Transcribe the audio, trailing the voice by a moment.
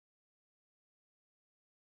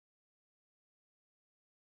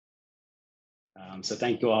So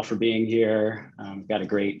thank you all for being here. We've got a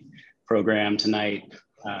great program tonight.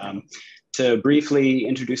 To briefly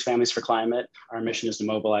introduce Families for Climate, our mission is to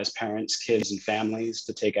mobilize parents, kids, and families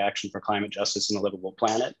to take action for climate justice and a livable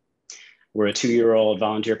planet. We're a 2-year-old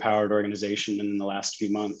volunteer-powered organization, and in the last few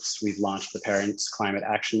months, we've launched the Parents Climate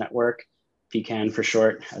Action Network, PCAN for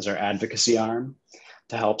short, as our advocacy arm,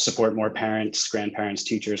 to help support more parents, grandparents,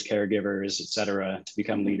 teachers, caregivers, et cetera, to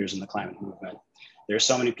become leaders in the climate movement. There are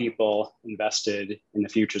so many people invested in the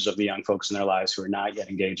futures of the young folks in their lives who are not yet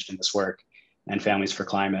engaged in this work, and Families for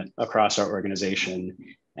Climate across our organization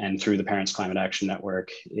and through the Parents Climate Action Network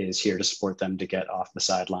is here to support them to get off the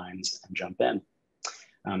sidelines and jump in.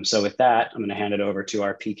 So with that, I'm going to hand it over to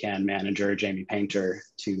our PCAN manager, Jamie Painter,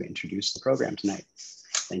 to introduce the program tonight.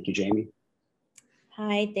 Thank you, Jamie.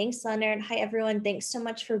 Hi, thanks, Leonard. Hi, everyone. Thanks so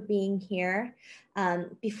much for being here.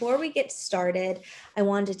 Before we get started, I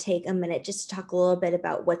wanted to take a minute just to talk a little bit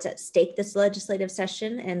about what's at stake this legislative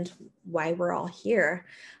session and why we're all here.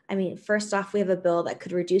 I mean, first off, we have a bill that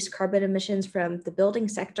could reduce carbon emissions from the building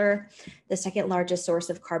sector, the second largest source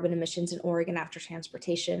of carbon emissions in Oregon after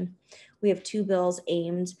transportation. We have 2 bills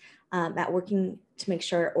aimed at working to make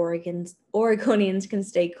sure Oregonians can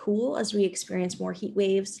stay cool as we experience more heat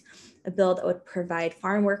waves, a bill that would provide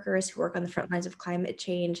farm workers who work on the front lines of climate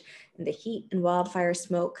change and the heat and wildfire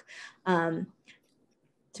smoke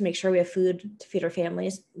to make sure we have food to feed our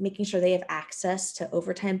families, making sure they have access to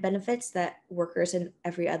overtime benefits that workers in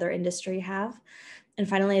every other industry have. And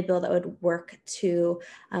finally, a bill that would work to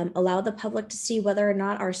allow the public to see whether or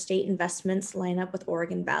not our state investments line up with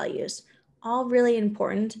Oregon values. All really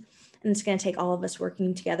important. And it's going to take all of us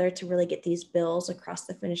working together to really get these bills across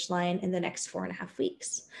the finish line in the next 4.5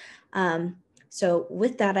 weeks. So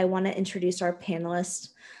with that, I want to introduce our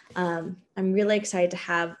panelists. I'm really excited to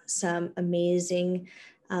have some amazing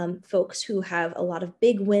folks who have a lot of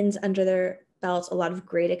big wins under their belts, a lot of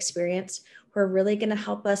great experience, who are really going to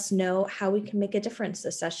help us know how we can make a difference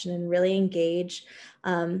this session and really engage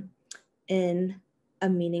in a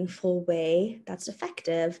meaningful way that's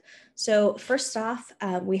effective. So first off,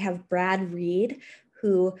 we have Brad Reed,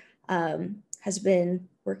 who has been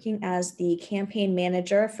working as the campaign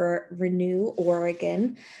manager for Renew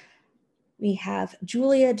Oregon. We have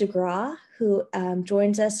Julia DeGraw, who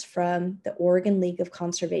joins us from the Oregon League of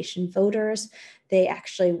Conservation Voters. They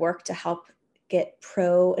actually work to help get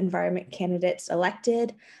pro-environment candidates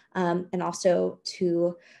elected and also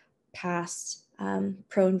to pass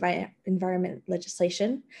pro-environment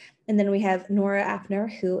legislation. And then we have Nora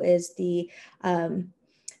Appner, who is the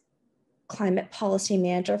climate policy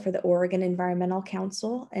manager for the Oregon Environmental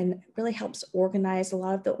Council and really helps organize a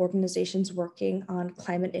lot of the organizations working on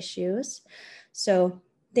climate issues. So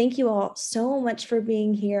thank you all so much for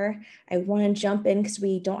being here. I want to jump in because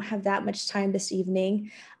we don't have that much time this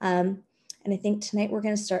evening. And I think tonight we're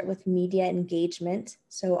going to start with media engagement.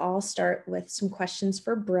 So I'll start with some questions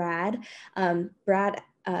for Brad. Brad,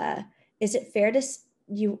 is it fair to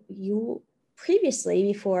you previously,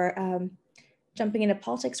 before jumping into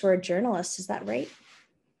politics, were a journalist? Is that right?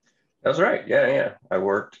 That's right. Yeah. I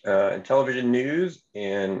worked in television news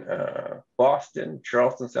in Boston,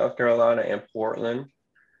 Charleston, South Carolina, and Portland.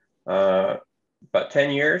 About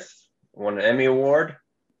 10 years, won an Emmy Award,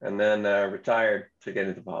 and then retired to get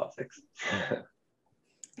into politics.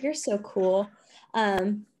 You're so cool.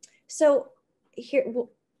 So here,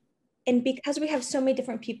 and because we have so many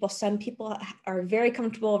different people, some people are very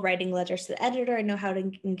comfortable writing letters to the editor and know how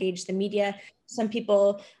to engage the media. Some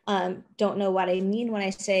people don't know what I mean when I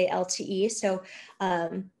say LTE. So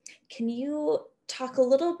can you talk a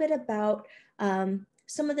little bit about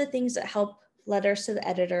some of the things that help letters to the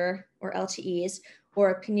editor or LTEs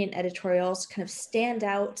or opinion editorials kind of stand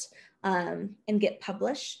out and get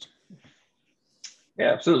published?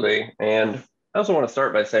 Yeah, absolutely. And I also want to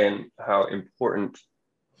start by saying how important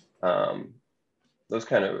those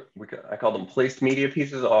kind of, I call them placed media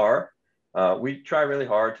pieces are. We try really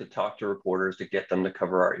hard to talk to reporters to get them to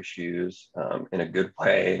cover our issues in a good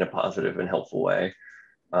way, in a positive and helpful way.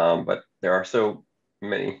 But there are so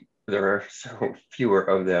fewer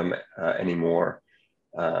of them anymore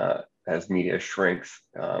as media shrinks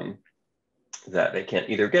that they can't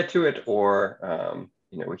either get to it or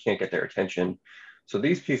we can't get their attention. So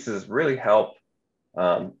these pieces really help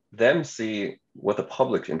them see what the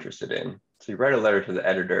public's interested in. So you write a letter to the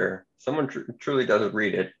editor, someone truly does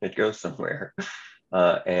read it, it goes somewhere,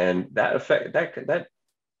 and that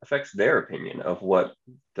affects their opinion of what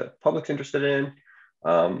the public's interested in,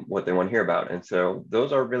 what they want to hear about. And so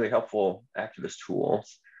those are really helpful activist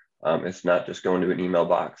tools. It's not just going to an email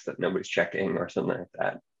box that nobody's checking or something like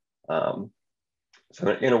that. So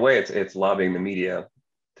in a way, it's lobbying the media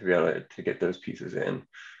to be able to get those pieces in.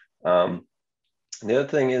 The other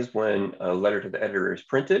thing is when a letter to the editor is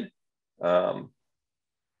printed,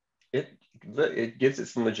 it gives it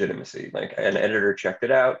some legitimacy. Like an editor checked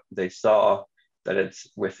it out, they saw that it's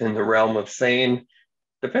within the realm of sane,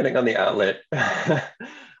 depending on the outlet.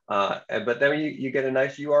 But then you get a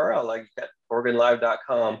nice URL, like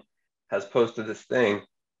OregonLive.com has posted this thing,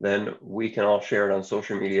 then we can all share it on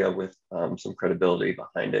social media with some credibility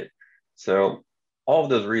behind it. So all of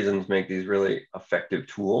those reasons make these really effective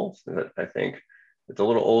tools that I think it's a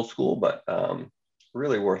little old school, but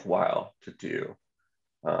really worthwhile to do.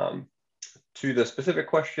 To the specific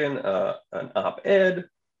question, an op-ed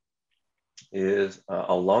is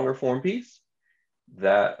a longer form piece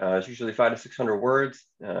that is usually 500 to 600 words.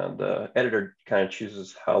 The editor kind of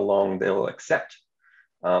chooses how long they'll accept.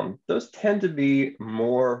 Those tend to be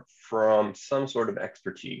more from some sort of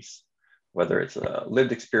expertise, whether it's a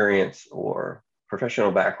lived experience or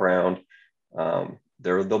professional background.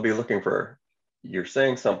 They'll be looking for, you're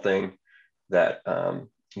saying something that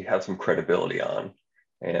you have some credibility on.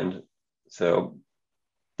 And so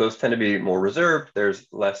those tend to be more reserved. There's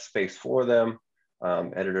less space for them.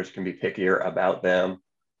 Editors can be pickier about them,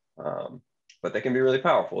 but they can be really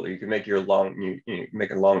powerful. You can make your you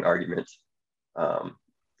make a long argument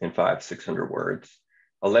in 500 to 600 words.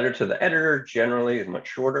 A letter to the editor generally is much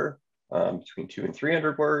shorter, between 200 and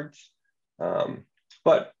 300 words.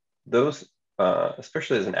 But those,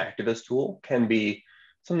 especially as an activist tool, can be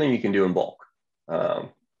something you can do in bulk.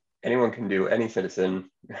 Anyone can do, any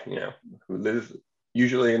citizen, who lives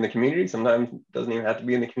usually in the community, sometimes doesn't even have to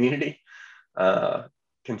be in the community,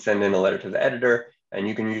 can send in a letter to the editor, and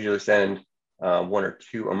you can usually send 1 or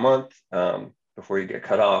 2 a month before you get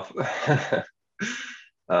cut off.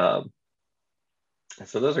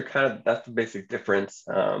 So those are that's the basic difference.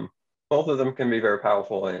 Both of them can be very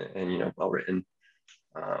powerful and well written.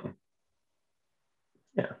 Yeah,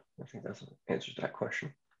 I think that's an answer to that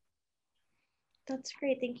question. That's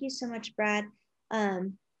great. Thank you so much, Brad.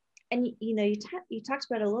 And you talked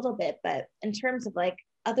about it a little bit, but in terms of like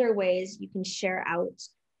other ways you can share out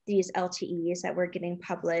these LTEs that were getting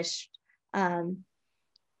published,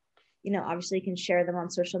 obviously you can share them on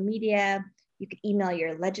social media. You could email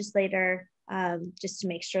your legislator just to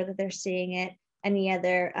make sure that they're seeing it. Any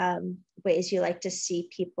other ways you like to see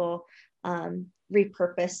people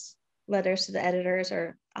repurpose letters to the editors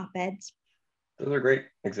or op-eds? Those are great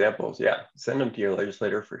examples. Yeah, send them to your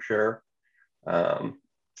legislator for sure.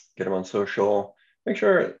 Get them on social. Make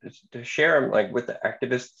sure to share them like with the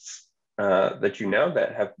activists that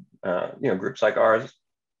that have groups like ours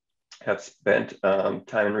have spent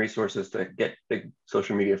time and resources to get big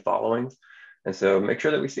social media followings, and so make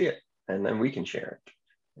sure that we see it, and then we can share it,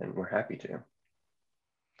 and we're happy to.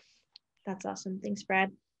 That's awesome. Thanks,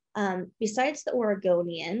 Brad. Besides the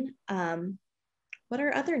Oregonian, what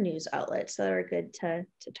are other news outlets that are good to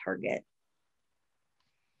target?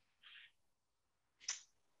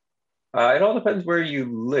 It all depends where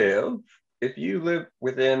you live. If you live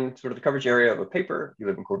within sort of the coverage area of a paper, you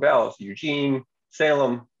live in Corvallis, Eugene,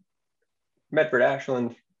 Salem, Medford,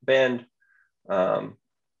 Ashland, Bend,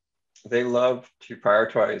 they love to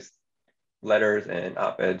prioritize letters and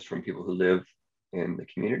op-eds from people who live in the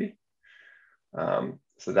community.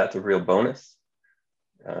 So that's a real bonus.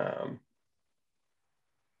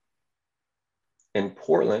 In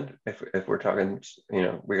Portland, if we're talking,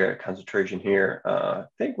 we got a concentration here. I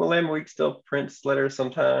think Willamette Week still prints letters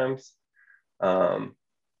sometimes. Portland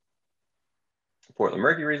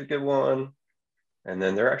Mercury is a good one. And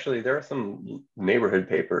then there are some neighborhood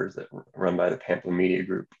papers that run by the Pamphlet Media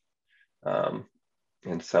Group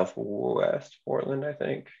in Southwest Portland, I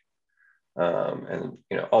think. And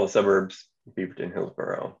all the suburbs, Beaverton,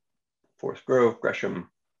 Hillsborough, Forest Grove, Gresham,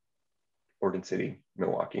 Oregon City,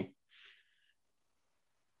 Milwaukee.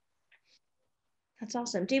 That's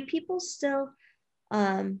awesome. Do people still,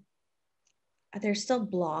 are there still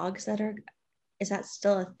blogs is that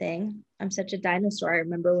still a thing? I'm such a dinosaur. I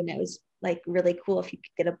remember when it was like really cool if you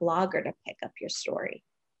could get a blogger to pick up your story.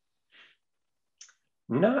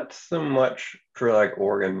 Not so much for like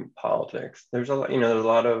Oregon politics. There's a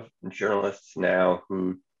lot of journalists now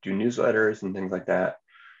who do newsletters and things like that.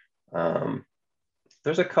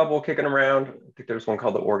 There's a couple kicking around. I think there's one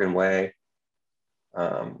called the Oregon Way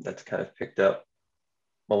that's kind of picked up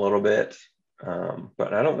a little bit,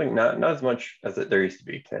 but I don't think not as much as there used to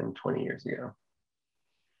be 10, 20 years ago.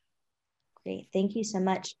 Great, thank you so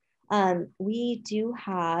much. We do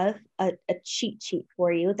have a cheat sheet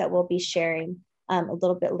for you that we'll be sharing a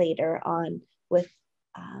little bit later on with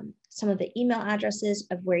some of the email addresses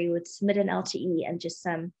of where you would submit an LTE and just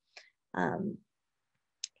some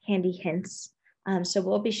handy hints So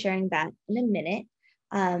we'll be sharing that in a minute.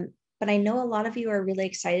 But I know a lot of you are really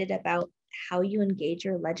excited about how you engage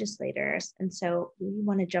your legislators. And so we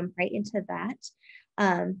want to jump right into that.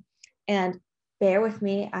 And bear with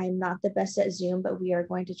me, I'm not the best at Zoom, but we are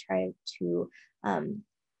going to try to, I'm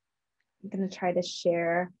going to try to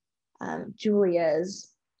share Julia's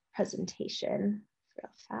presentation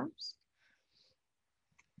real fast.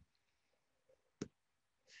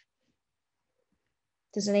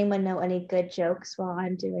 Does anyone know any good jokes while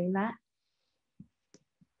I'm doing that?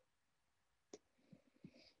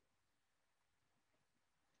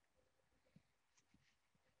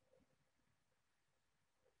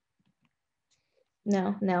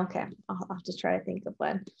 No, okay. I'll have to try to think of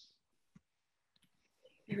one.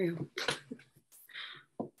 There we go.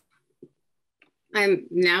 I'm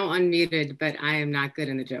now unmuted, but I am not good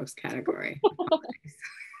in the jokes category.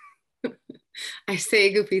 I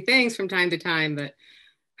say goofy things from time to time,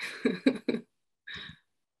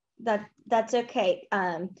 but that's okay.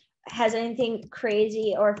 Has anything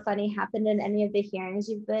crazy or funny happened in any of the hearings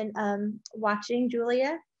you've been watching,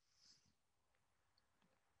 Julia?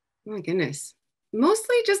 Oh my goodness.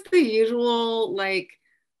 Mostly just the usual, like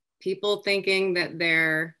people thinking that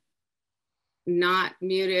they're not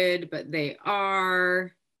muted, but they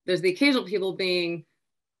are. There's the occasional people being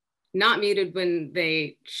not muted when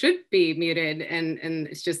they should be muted. And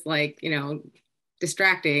it's just like, you know,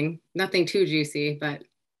 distracting, nothing too juicy, but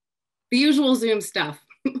the usual Zoom stuff.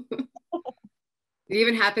 It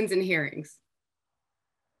even happens in hearings.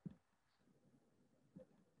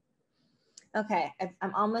 Okay,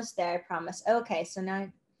 I'm almost there, I promise. Okay, so now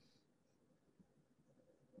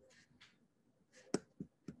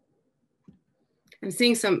I'm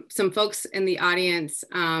seeing some folks in the audience.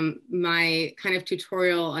 My kind of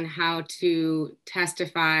tutorial on how to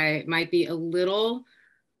testify might be a little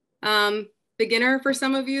beginner for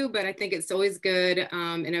some of you, but I think it's always good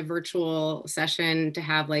in a virtual session to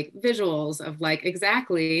have like visuals of like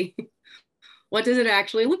exactly what does it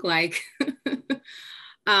actually look like.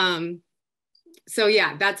 So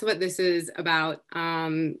yeah, that's what this is about.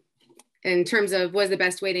 In terms of what is the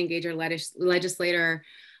best way to engage your legislator,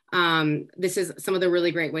 this is some of the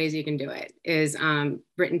really great ways you can do it is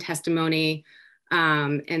written testimony.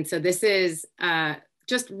 And so this is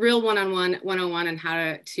just real one-on-one 101 on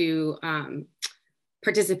how to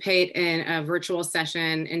participate in a virtual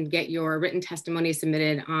session and get your written testimony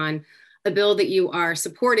submitted on a bill that you are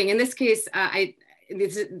supporting. In this case, I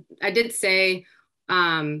did say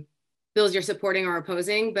bills you're supporting or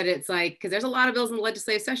opposing, but it's like, because there's a lot of bills in the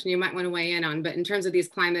legislative session you might want to weigh in on, but in terms of these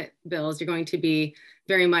climate bills, you're going to be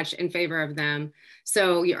very much in favor of them.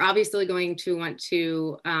 So you're obviously going to want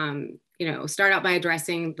to, you know, start out by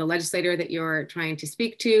addressing the legislator that you're trying to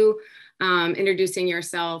speak to, introducing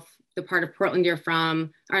yourself, the part of Portland you're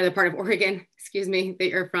from, or the part of Oregon, excuse me, that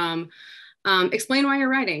you're from. Explain why you're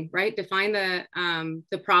writing, right? Define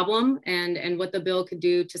the problem and what the bill could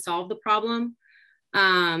do to solve the problem.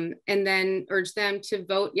 And then urge them to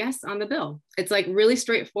vote yes on the bill. It's like really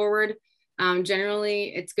straightforward.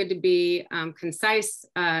 Generally, it's good to be concise.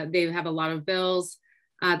 They have a lot of bills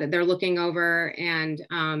that they're looking over, and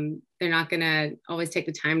they're not going to always take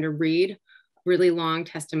the time to read really long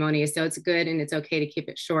testimonies. So it's good and it's okay to keep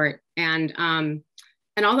it short. And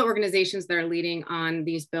all the organizations that are leading on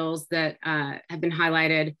these bills that have been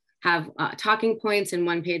highlighted have talking points and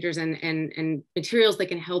one-pagers and materials that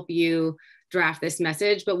can help you draft this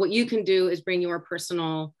message. But what you can do is bring your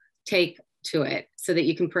personal take to it so that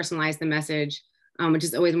you can personalize the message, which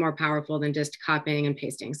is always more powerful than just copying and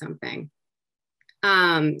pasting something.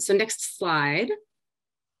 So next slide.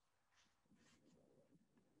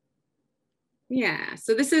 Yeah,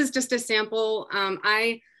 so this is just a sample.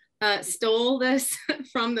 I stole this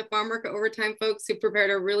from the farm worker overtime folks who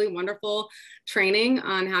prepared a really wonderful training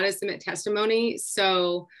on how to submit testimony.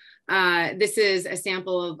 So this is a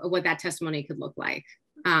sample of what that testimony could look like.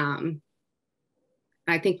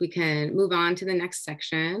 I think we can move on to the next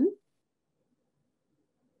section.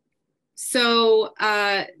 So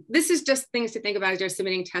this is just things to think about as you're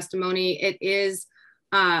submitting testimony. It is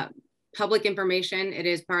public information. It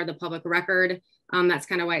is part of the public record. That's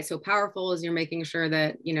kind of why it's so powerful, is you're making sure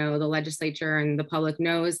that, you know, the legislature and the public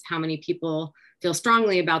knows how many people feel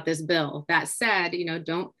strongly about this bill. That said, you know,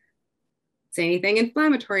 don't say anything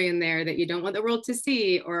inflammatory in there that you don't want the world to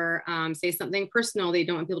see, or say something personal that you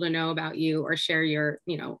don't want people to know about you, or share your,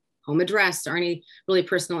 you know, home address or any really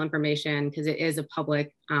personal information, because it is a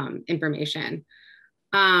public information.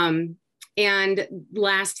 And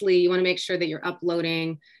lastly, you want to make sure that you're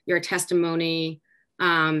uploading your testimony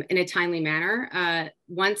in a timely manner.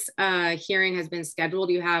 Once a hearing has been scheduled,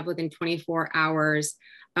 you have within 24 hours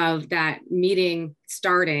of that meeting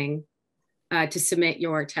starting to submit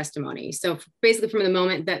your testimony. So basically from the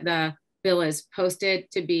moment that the bill is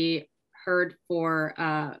posted to be heard for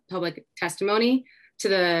public testimony to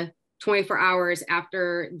the 24 hours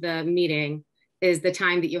after the meeting is the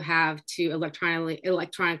time that you have to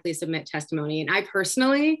electronically submit testimony. And I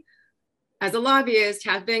personally, as a lobbyist,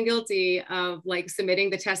 have been guilty of like submitting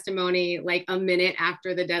the testimony like a minute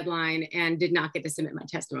after the deadline and did not get to submit my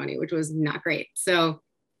testimony, which was not great. So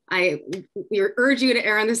I urge you to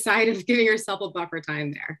err on the side of giving yourself a buffer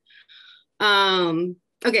time there.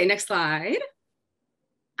 Okay, next slide.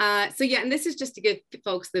 So yeah, and this is just to give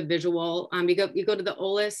folks the visual. You go to the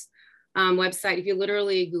OLIS website. If you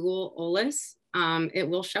literally Google OLIS, it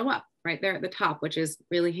will show up right there at the top, which is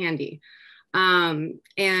really handy. And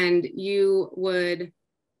you would,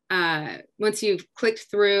 once you've clicked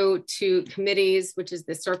through to committees, which is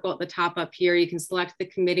the circle at the top up here, you can select the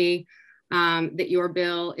committee that your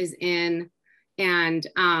bill is in, and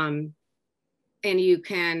you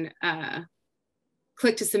can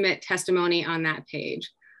click to submit testimony on that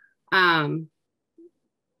page.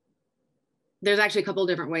 There's actually a couple of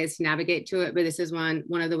different ways to navigate to it, but this is one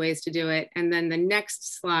of the ways to do it. And then the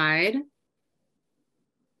next slide,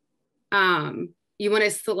 you want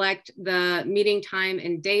to select the meeting time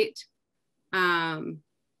and date.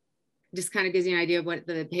 Just kind of gives you an idea of what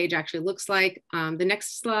the page actually looks like. The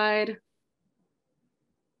next slide.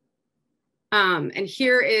 And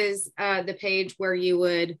here is the page where you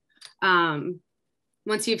would,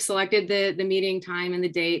 once you've selected the meeting time and the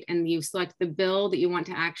date, and you select the bill that you want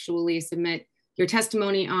to actually submit your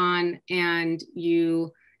testimony on, and you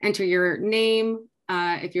enter your name.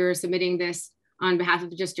 If you're submitting this on behalf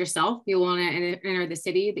of just yourself, you want to enter the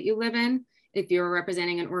city that you live in. If you're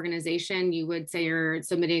representing an organization, you would say you're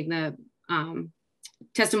submitting the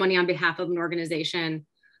testimony on behalf of an organization.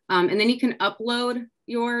 And then you can upload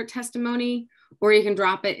your testimony, or you can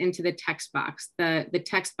drop it into the text box. The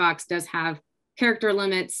text box does have character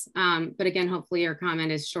limits, but again, hopefully your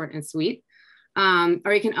comment is short and sweet.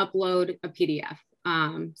 Or you can upload a PDF.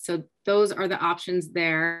 So those are the options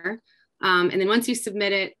there. And then once you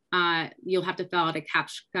submit it, you'll have to fill out a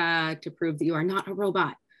CAPTCHA to prove that you are not a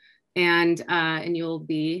robot, and you'll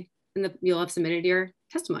have submitted your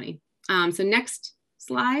testimony. So next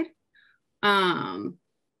slide.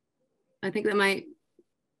 I think that might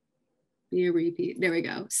be a repeat. There we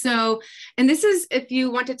go. So, and this is if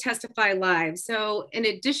you want to testify live. So in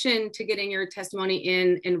addition to getting your testimony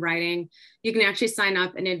in writing, you can actually sign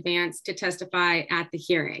up in advance to testify at the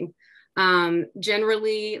hearing.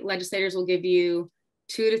 Generally, legislators will give you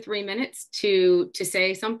 2 to 3 minutes to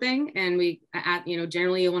say something. And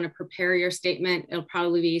generally you want to prepare your statement. It'll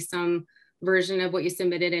probably be some version of what you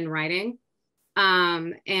submitted in writing.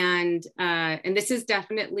 And this is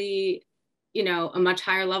definitely, a much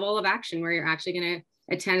higher level of action where you're actually going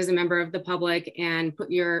to attend as a member of the public and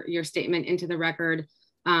put your statement into the record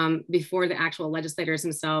before the actual legislators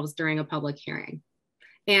themselves during a public hearing.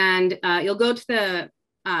 And you'll go to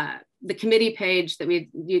the committee page that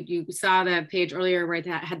you saw the page earlier where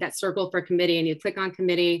that had that circle for committee, and you click on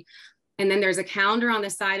committee, and then there's a calendar on the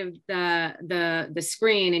side of the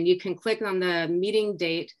screen, and you can click on the meeting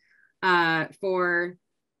date for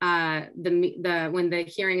when the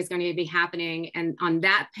hearing is going to be happening. And on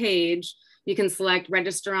that page, you can select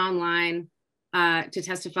register online to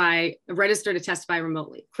testify, register to testify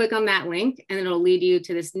remotely. Click on that link, and it'll lead you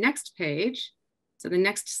to this next page. So the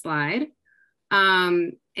next slide.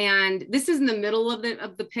 And this is in the middle of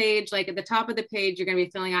the page. Like at the top of the page, you're going to be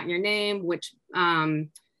filling out your name,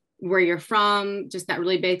 where you're from, just that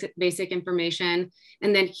really basic information.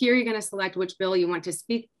 And then here you're going to select which bill you want to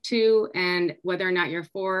speak to and whether or not you're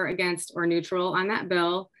for, against, or neutral on that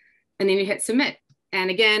bill. And then you hit submit.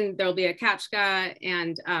 And again, there'll be a CAPTCHA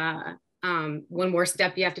and one more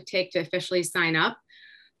step you have to take to officially sign up.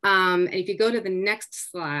 And if you go to the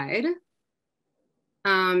next slide,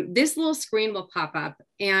 this little screen will pop up,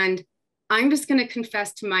 and I'm just going to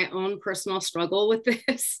confess to my own personal struggle with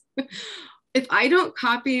this. If I don't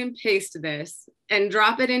copy and paste this and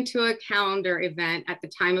drop it into a calendar event at the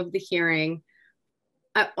time of the hearing,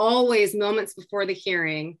 always moments before the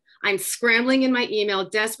hearing, I'm scrambling in my email,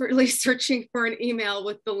 desperately searching for an email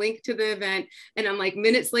with the link to the event. And I'm like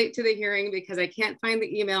minutes late to the hearing because I can't find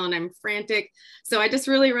the email and I'm frantic. So I just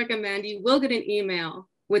really recommend you will get an email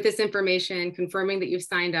with this information confirming that you've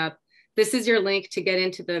signed up. This is your link to get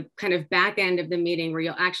into the kind of back end of the meeting where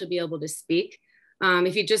you'll actually be able to speak.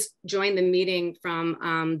 If you just join the meeting from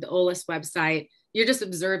the OLIS website, you're just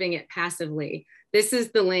observing it passively. This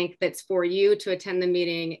is the link that's for you to attend the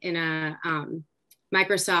meeting in a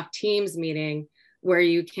Microsoft Teams meeting where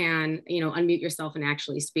you can, unmute yourself and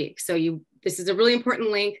actually speak. So this is a really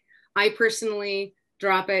important link. I personally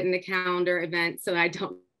drop it in the calendar event so I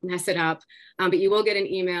don't mess it up, but you will get an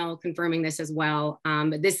email confirming this as well.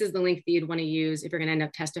 But this is the link that you'd want to use if you're going to end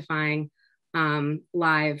up testifying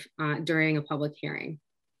live during a public hearing.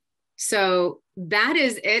 So that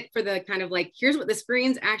is it for the kind of like, here's what the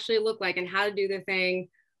screens actually look like and how to do the thing,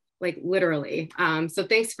 like literally. So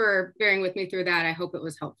thanks for bearing with me through that. I hope it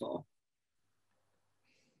was helpful.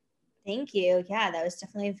 Thank you. Yeah, that was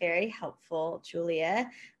definitely very helpful, Julia.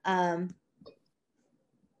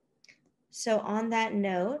 So on that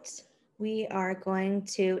note, we are going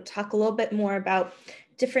to talk a little bit more about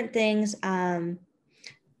different things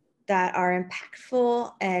that are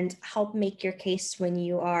impactful and help make your case when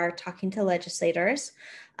you are talking to legislators.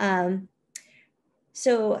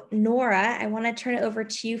 So Nora, I want to turn it over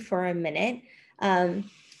to you for a minute.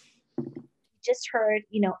 Just heard,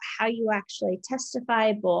 how you actually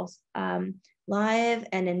testify both live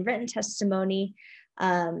and in written testimony.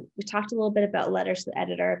 We talked a little bit about letters to the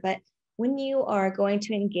editor, but when you are going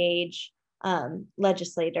to engage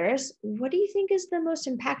legislators, what do you think is the most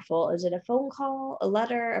impactful? Is it a phone call, a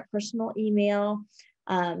letter, a personal email,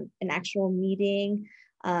 an actual meeting?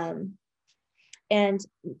 And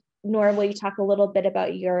Nora, will you talk a little bit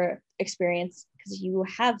about your experience, because you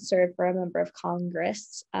have served for a member of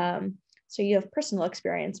Congress, so you have personal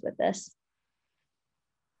experience with this.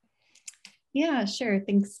 Yeah, sure.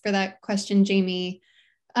 Thanks for that question, Jamie.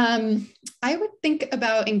 I would think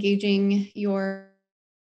about engaging your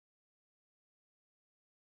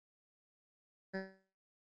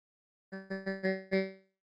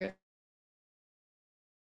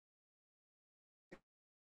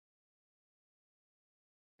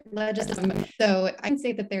legislators. So I can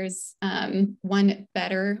say that there's one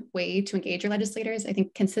better way to engage your legislators. I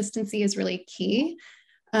think consistency is really key.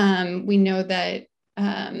 We know that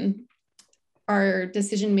our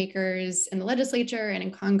decision makers in the legislature and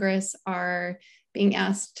in Congress are being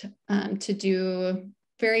asked to do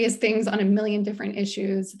various things on a million different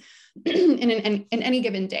issues in any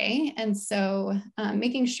given day. And so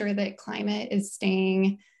making sure that climate is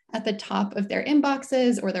staying at the top of their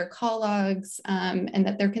inboxes or their call logs, and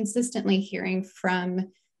that they're consistently hearing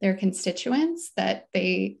from their constituents that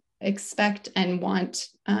they expect and want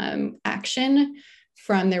action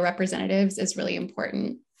from their representatives is really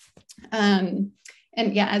important. And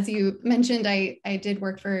yeah, as you mentioned, I did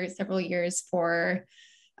work for several years for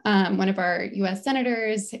one of our US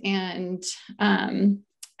senators, and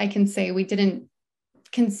I can say we didn't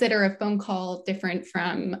consider a phone call different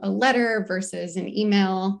from a letter versus an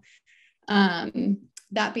email.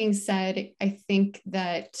 That being said, I think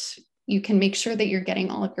that you can make sure that you're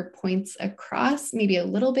getting all of your points across, maybe a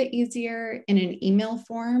little bit easier in an email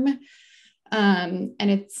form. And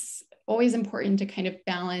it's always important to kind of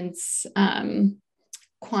balance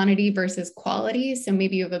quantity versus quality. So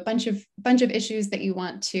maybe you have a bunch of issues that you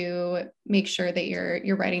want to make sure that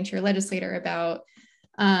you're writing to your legislator about.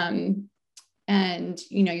 And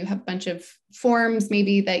you have a bunch of forms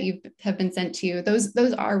maybe that you have been sent to you.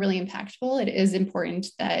 Those are really impactful. It is important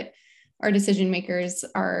that our decision makers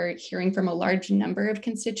are hearing from a large number of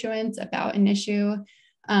constituents about an issue,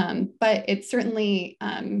 but it certainly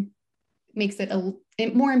makes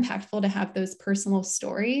it more impactful to have those personal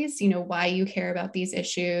stories, why you care about these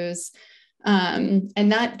issues, and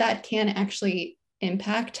that can actually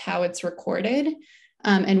impact how it's recorded.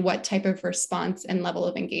 And what type of response and level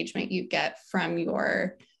of engagement you get from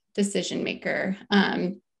your decision maker.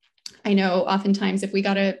 I know oftentimes if we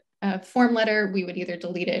got a form letter, we would either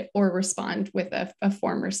delete it or respond with a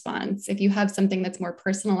form response. If you have something that's more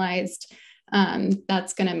personalized,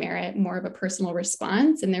 that's going to merit more of a personal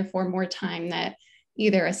response, and therefore more time that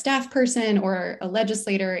either a staff person or a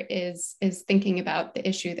legislator is thinking about the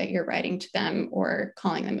issue that you're writing to them or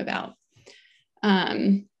calling them about.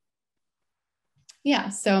 Yeah,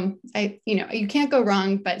 so you can't go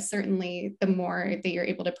wrong, but certainly the more that you're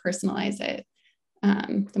able to personalize it,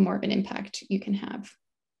 the more of an impact you can have.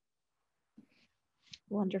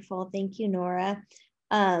 Wonderful, thank you, Nora.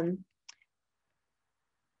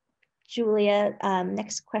 Julia,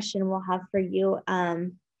 next question we'll have for you.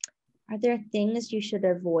 Are there things you should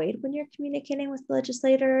avoid when you're communicating with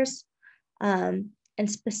legislators? And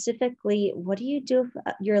specifically, what do you do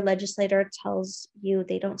if your legislator tells you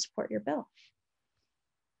they don't support your bill?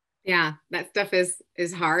 Yeah, that stuff is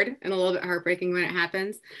hard and a little bit heartbreaking when it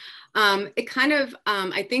happens. It kind of,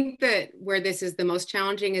 I think that where this is the most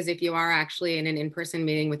challenging is if you are actually in an in-person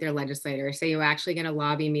meeting with your legislator. Say you actually get a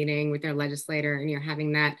lobby meeting with your legislator and you're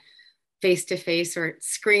having that face-to-face or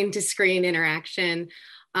screen-to-screen interaction.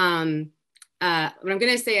 What I'm going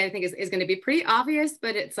to say, I think is going to be pretty obvious,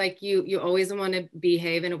 but it's like you always want to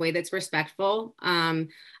behave in a way that's respectful. I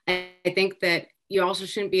think that you also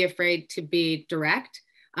shouldn't be afraid to be direct.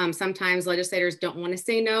 Sometimes legislators don't want to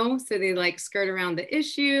say no, so they like skirt around the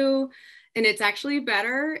issue. And it's actually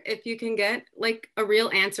better if you can get like a real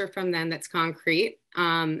answer from them that's concrete.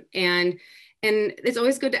 And it's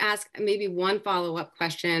always good to ask maybe one follow-up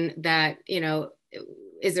question that,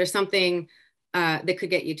 is there something that could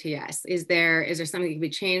get you to yes? Is there something that could be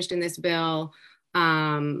changed in this bill?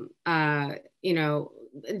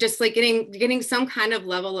 Just like getting some kind of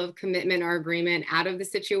level of commitment or agreement out of the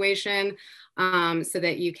situation, so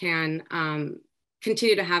that you can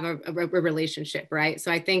continue to have a relationship, right? So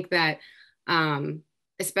I think that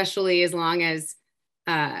especially as long as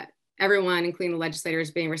everyone, including the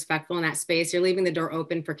legislators, being respectful in that space, you're leaving the door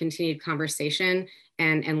open for continued conversation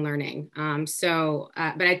and learning. But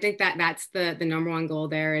I think that that's the number one goal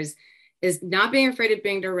there is not being afraid of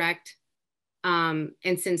being direct and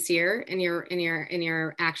sincere in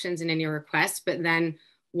your actions and in your requests. But then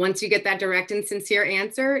once you get that direct and sincere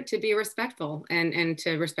answer, to be respectful and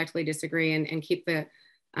to respectfully disagree and keep the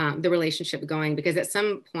relationship going, because at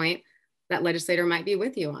some point that legislator might be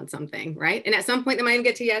with you on something, right? And at some point they might even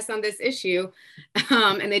get to yes on this issue,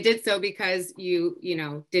 and they did so because you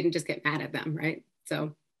didn't just get mad at them, right?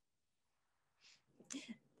 So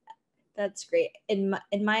that's great. In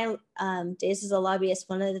my days as a lobbyist,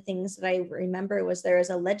 one of the things that I remember was there was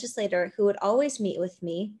a legislator who would always meet with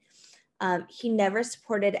me. He never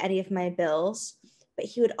supported any of my bills, but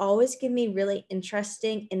he would always give me really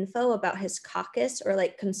interesting info about his caucus or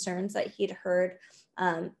like concerns that he'd heard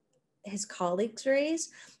his colleagues raise.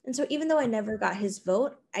 And so even though I never got his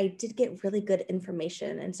vote, I did get really good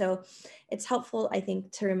information. And so it's helpful, I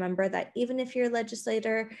think, to remember that even if your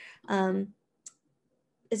legislator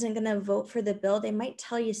isn't going to vote for the bill, they might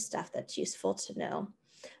tell you stuff that's useful to know.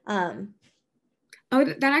 Oh,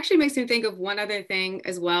 that actually makes me think of one other thing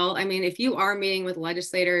as well. I mean, if you are meeting with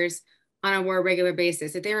legislators on a more regular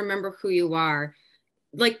basis, if they remember who you are,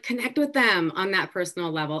 like connect with them on that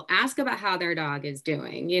personal level, ask about how their dog is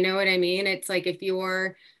doing. You know what I mean? It's like if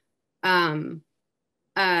you're,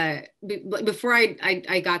 before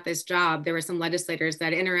I got this job, there were some legislators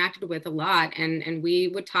that I interacted with a lot, and we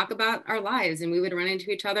would talk about our lives, and we would run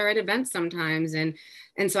into each other at events sometimes. And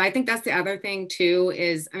so I think that's the other thing too,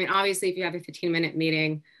 is, I mean, obviously if you have a 15-minute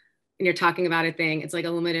meeting and you're talking about a thing, it's like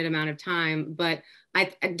a limited amount of time, but I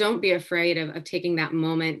don't be afraid of taking that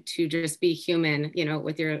moment to just be human,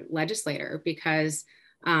 with your legislator, because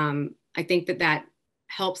I think that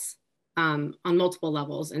helps on multiple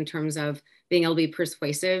levels in terms of being able to be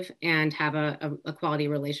persuasive and have a quality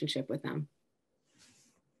relationship with them.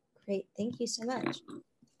 Great, thank you so much.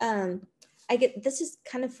 This is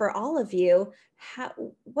kind of for all of you.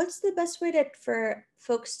 What's the best way for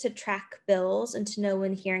folks to track bills and to know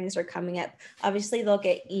when hearings are coming up? Obviously, they'll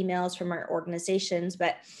get emails from our organizations,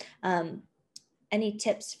 but any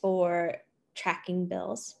tips for tracking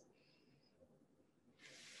bills?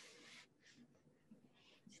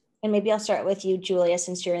 And maybe I'll start with you, Julia,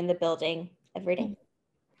 since you're in the building every day.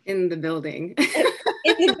 In the building.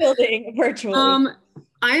 In the building, virtually.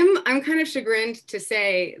 I'm kind of chagrined to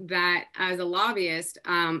say that as a lobbyist,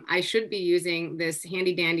 I should be using this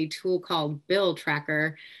handy dandy tool called Bill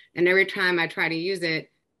Tracker. And every time I try to use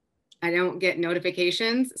it, I don't get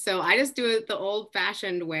notifications. So I just do it the old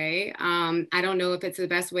fashioned way. I don't know if it's the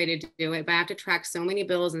best way to do it, but I have to track so many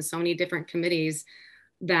bills and so many different committees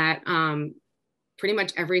that pretty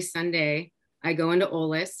much every Sunday I go into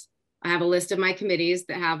OLIS. I have a list of my committees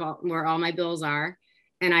that have where all my bills are.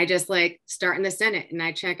 And I just like start in the Senate and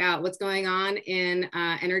I check out what's going on in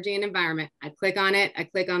energy and environment. I click on it. I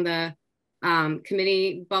click on the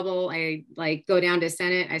committee bubble. I like go down to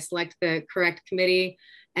Senate. I select the correct committee.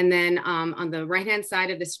 And then on the right-hand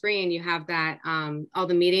side of the screen, you have that all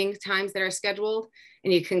the meeting times that are scheduled.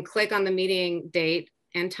 And you can click on the meeting date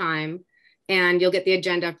and time, and you'll get the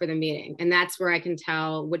agenda for the meeting. And that's where I can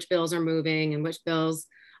tell which bills are moving and which bills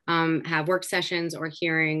have work sessions or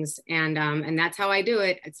hearings, and that's how I do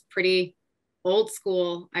it. It's pretty old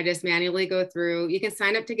school. I just manually go through. You can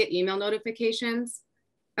sign up to get email notifications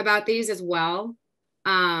about these as well.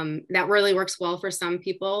 That really works well for some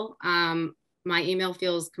people. My email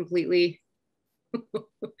feels completely a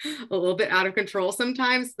little bit out of control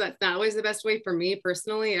sometimes. That's not always the best way for me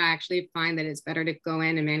personally. I actually find that it's better to go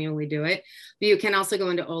in and manually do it. But you can also go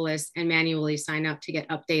into OLIS and manually sign up to get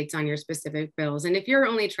updates on your specific bills. And if you're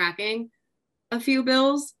only tracking a few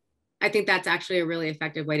bills, I think that's actually a really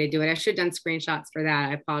effective way to do it. I should have done screenshots for that.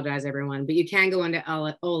 I apologize, everyone. But you can go into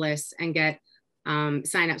OLIS and get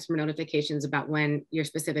signups for notifications about when your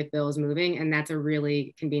specific bill is moving. And that's a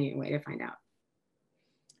really convenient way to find out.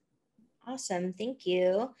 Awesome. Thank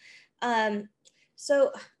you.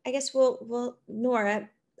 So I guess we'll Nora,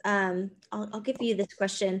 I'll give you this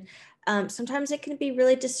question. Sometimes it can be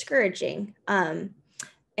really discouraging.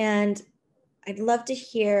 And I'd love to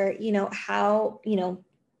hear, how,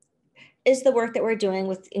 is the work that we're doing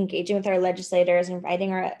with engaging with our legislators and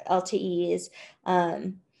writing our LTEs,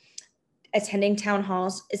 attending town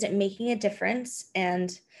halls, is it making a difference?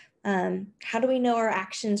 And how do we know our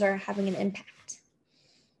actions are having an impact?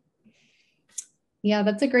 Yeah,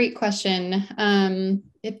 that's a great question.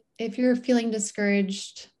 If you're feeling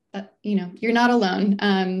discouraged, you're not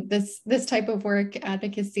alone. This type of work,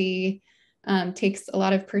 advocacy, takes a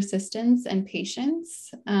lot of persistence and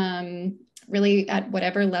patience, really at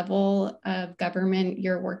whatever level of government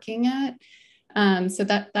you're working at. So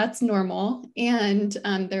that's normal. And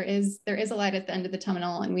there is a light at the end of the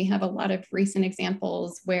tunnel. And we have a lot of recent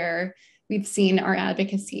examples where we've seen our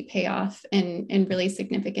advocacy pay off in really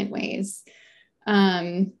significant ways.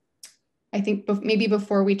 I think maybe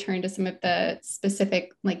before we turn to some of the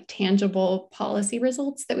specific, like tangible policy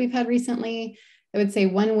results that we've had recently, I would say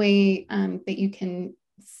one way that you can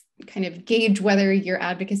kind of gauge whether your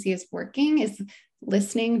advocacy is working is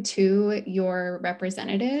listening to your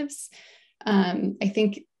representatives. I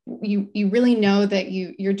think you really know that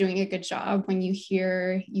you're doing a good job when you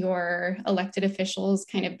hear your elected officials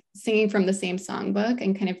kind of singing from the same songbook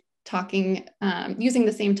and kind of talking, using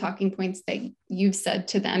the same talking points that you've said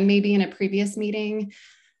to them, maybe in a previous meeting.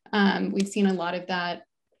 We've seen a lot of that,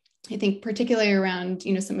 I think, particularly around,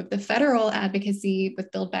 some of the federal advocacy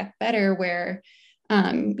with Build Back Better, where,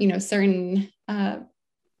 certain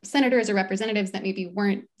senators or representatives that maybe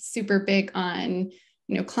weren't super big on,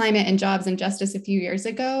 climate and jobs and justice a few years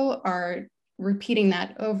ago are repeating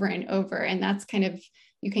that over and over. And that's kind of,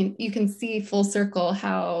 you can see full circle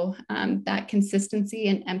how that consistency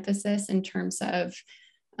and emphasis in terms of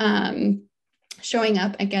showing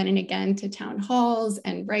up again and again to town halls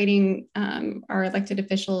and writing our elected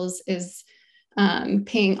officials is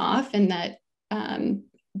paying off, and that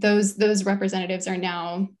those representatives are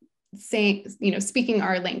now saying, speaking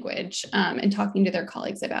our language and talking to their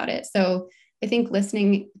colleagues about it. So I think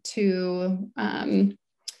listening to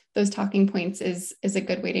those talking points is a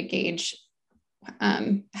good way to gauge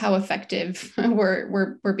how effective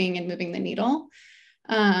we're being in moving the needle.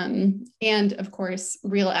 And of course,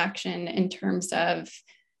 real action in terms of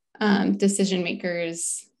decision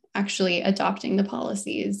makers actually adopting the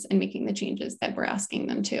policies and making the changes that we're asking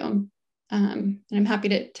them to. And I'm happy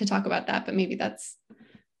to talk about that, but maybe that's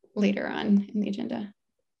later on in the agenda.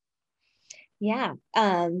 Yeah,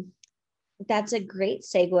 that's a great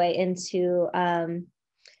segue into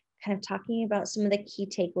kind of talking about some of the key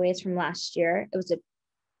takeaways from last year. It was a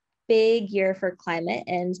big year for climate,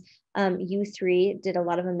 and you three did a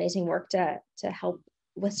lot of amazing work to help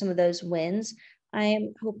with some of those wins.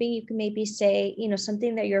 I'm hoping you can maybe say,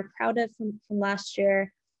 something that you're proud of from last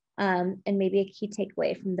year, and maybe a key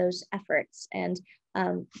takeaway from those efforts. And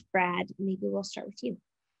Brad, maybe we'll start with you.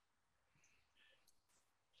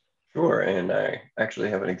 Sure, and I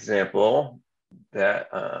actually have an example that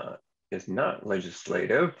is not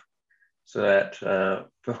legislative, so that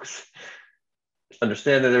folks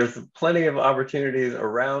understand that there's plenty of opportunities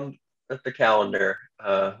around the calendar,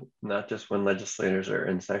 not just when legislators are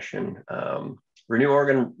in session. Renew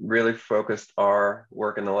Oregon really focused our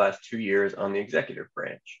work in the last 2 years on the executive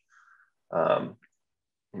branch.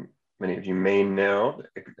 Many of you may know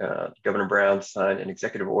Governor Brown signed an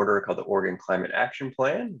executive order called the Oregon Climate Action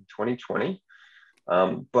Plan in 2020,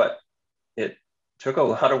 but it took a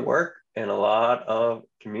lot of work and a lot of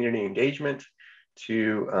community engagement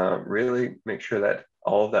to really make sure that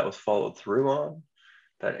all of that was followed through on,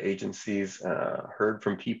 that agencies heard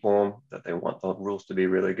from people that they want the rules to be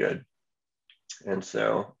really good. And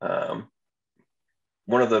so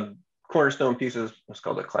one of the cornerstone pieces was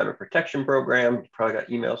called the Climate Protection Program. You probably got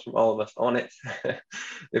emails from all of us on it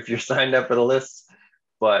if you're signed up for the list.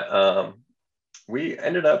 But we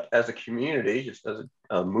ended up as a community, just as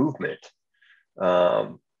a movement,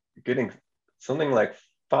 getting something like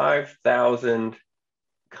 5,000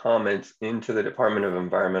 comments into the Department of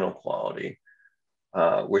Environmental Quality,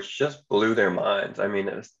 which just blew their minds. I mean,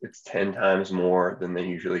 it's 10 times more than they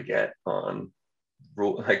usually get on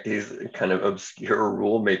like these kind of obscure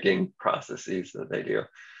rulemaking processes that they do.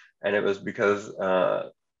 And it was because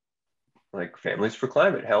like Families for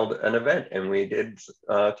Climate held an event and we did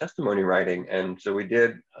testimony writing. And so we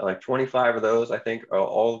did like 25 of those, I think,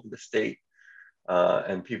 all over the state.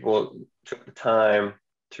 And people took the time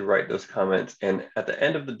to write those comments. And at the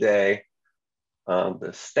end of the day,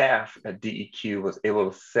 the staff at DEQ was able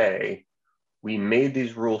to say, we made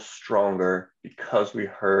these rules stronger because we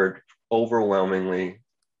heard overwhelmingly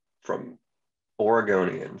from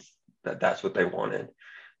Oregonians that that's what they wanted.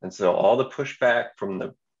 And so all the pushback from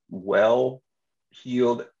the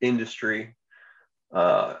well-heeled industry,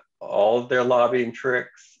 all of their lobbying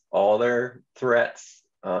tricks, all their threats,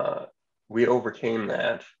 we overcame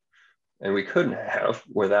that. And we couldn't have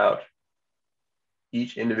without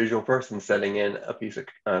each individual person sending in a piece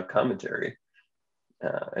of commentary.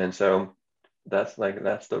 And so that's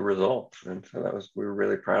the result. And so we were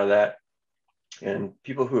really proud of that. And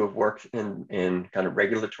people who have worked in kind of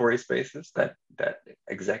regulatory spaces, that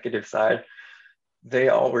executive side, they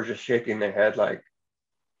all were just shaking their head like,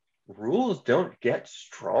 rules don't get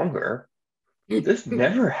stronger. This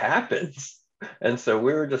never happens. And so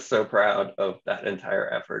we were just so proud of that entire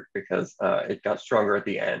effort because it got stronger at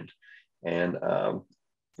the end. And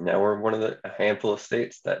now we're one of a handful of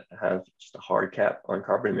states that have just a hard cap on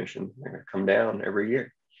carbon emissions. They're going to come down every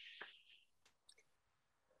year.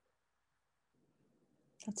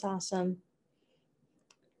 That's awesome.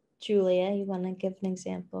 Julia, you want to give an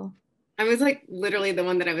example? I was like literally the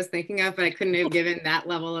one that I was thinking of, but I couldn't have given that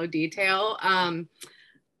level of detail. And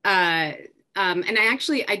I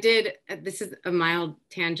did, this is a mild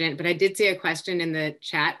tangent, but I did see a question in the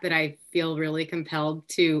chat that I feel really compelled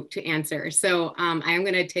to answer. So I am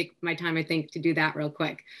going to take my time, I think, to do that real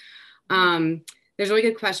quick. There's a really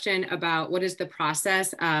good question about what is the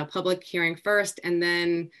process, public hearing first, and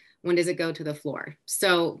then when does it go to the floor?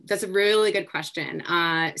 So that's a really good question.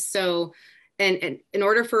 And in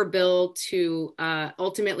order for a bill to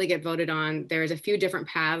ultimately get voted on, there's a few different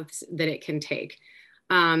paths that it can take.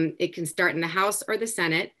 It can start in the House or the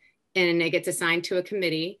Senate, and it gets assigned to a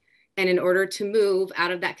committee. And in order to move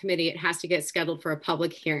out of that committee, it has to get scheduled for a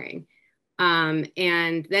public hearing. And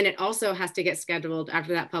then it also has to get scheduled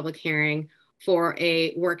after that public hearing for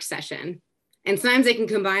a work session. And sometimes they can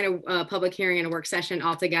combine a public hearing and a work session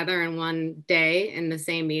all together in one day in the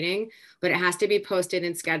same meeting, but it has to be posted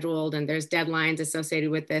and scheduled, and there's deadlines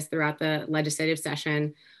associated with this throughout the legislative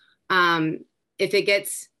session. If it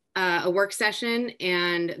gets a work session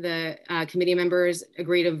and the committee members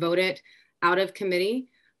agree to vote it out of committee,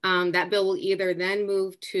 that bill will either then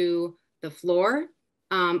move to the floor,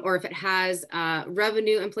 or if it has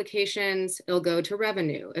revenue implications, it'll go to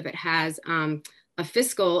revenue. If it has a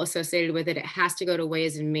fiscal associated with it, it has to go to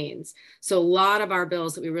Ways and Means. So a lot of our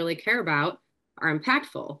bills that we really care about are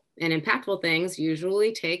impactful, and impactful things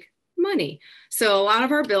usually take money. So a lot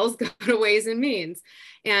of our bills go to Ways and Means.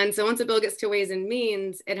 And so once a bill gets to Ways and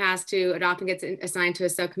Means, it often gets assigned to a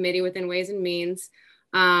subcommittee within Ways and Means.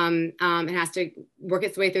 It has to work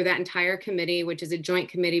its way through that entire committee, which is a joint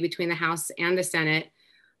committee between the House and the Senate.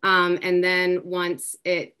 And then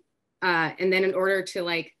in order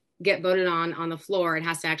to get voted on the floor, it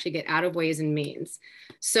has to actually get out of Ways and Means.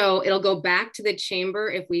 So it'll go back to the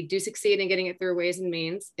chamber. If we do succeed in getting it through Ways and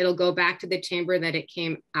Means, it'll go back to the chamber that it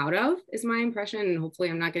came out of, is my impression. And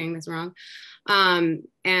hopefully I'm not getting this wrong. And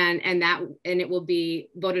it will be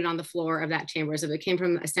voted on the floor of that chamber. So if it came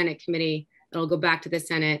from a Senate committee, it'll go back to the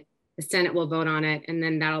Senate will vote on it, and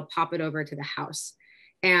then that'll pop it over to the House.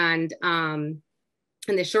 And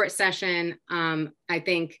in the short session, I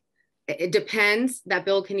think it depends. That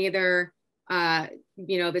bill can either, if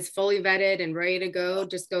it's fully vetted and ready to go,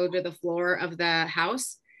 just go to the floor of the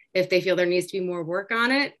House. If they feel there needs to be more work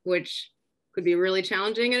on it, which could be really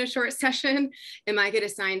challenging in a short session, it might get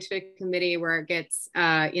assigned to a committee where it gets,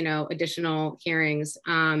 additional hearings,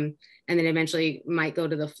 and then eventually might go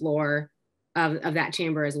to the floor of that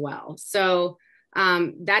chamber as well. So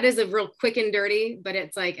that is a real quick and dirty, but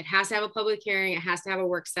it's it has to have a public hearing, it has to have a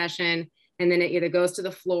work session, and then it either goes to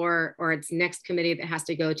the floor or it's next committee that has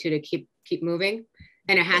to go to keep moving,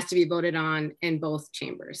 and it has to be voted on in both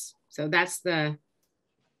chambers. So that's the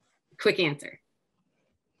quick answer.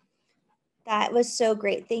 That was so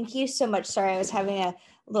great. Thank you so much. Sorry, I was having a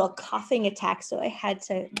little coughing attack, so I had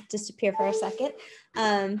to disappear for a second.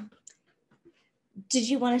 Did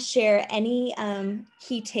you want to share any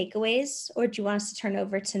key takeaways, or do you want us to turn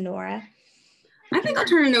over to Nora? I think I'll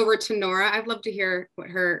turn it over to Nora. I'd love to hear what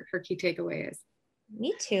her key takeaway is.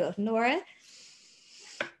 Me too. Nora?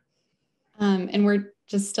 And we're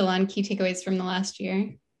just still on key takeaways from the last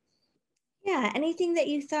year. Yeah, anything that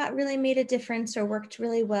you thought really made a difference or worked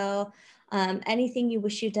really well, anything you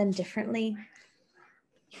wish you'd done differently?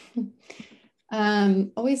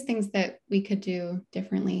 Always things that we could do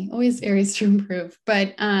differently, always areas to improve.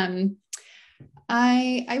 But I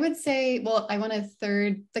would say, well, I want to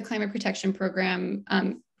third the climate protection program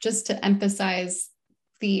just to emphasize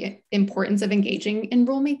the importance of engaging in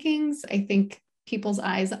rulemakings. I think people's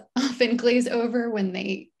eyes often glaze over when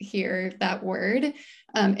they hear that word.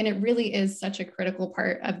 And it really is such a critical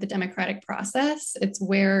part of the democratic process. It's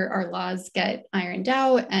where our laws get ironed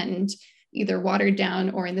out and either watered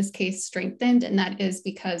down or in this case strengthened. And that is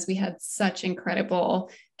because we had such incredible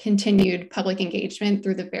continued public engagement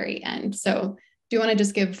through the very end. So do want to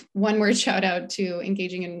just give one more shout out to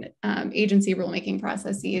engaging in agency rulemaking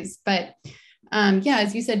processes. But yeah,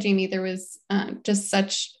 as you said, Jamie, there was just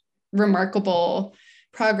such remarkable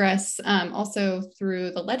progress also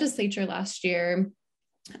through the legislature last year.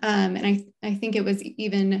 And I think it was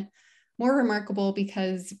even more remarkable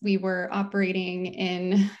because we were operating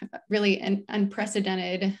in really an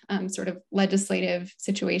unprecedented sort of legislative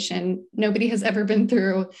situation. Nobody has ever been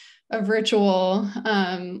through a virtual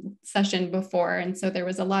session before. And so there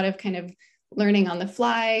was a lot of kind of learning on the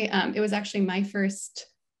fly. It was actually my first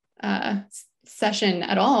session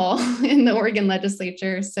at all in the Oregon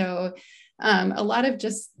legislature. So a lot of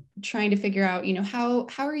just trying to figure out, you know, how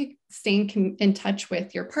are you staying in touch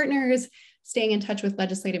with your partners, staying in touch with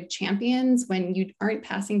legislative champions when you aren't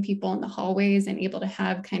passing people in the hallways and able to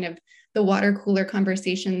have kind of the water cooler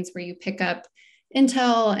conversations where you pick up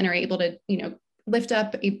intel and are able to, you know, lift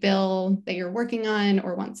up a bill that you're working on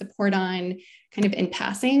or want support on kind of in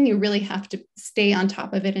passing. You really have to stay on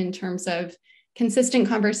top of it in terms of consistent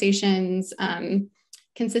conversations,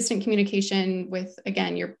 consistent communication with,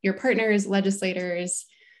 again, your partners, legislators.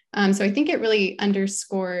 So I think it really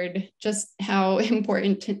underscored just how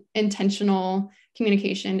important intentional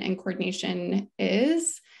communication and coordination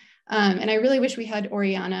is. And I really wish we had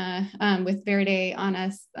Oriana with Verde on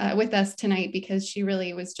us with us tonight, because she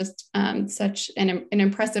really was just such an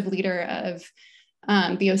impressive leader of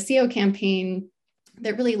the OCO campaign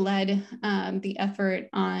that really led the effort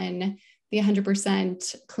on the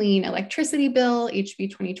 100% clean electricity bill,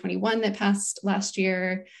 HB 2021, that passed last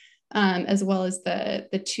year, as well as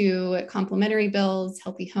the two complementary bills,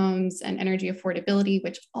 Healthy Homes and Energy Affordability,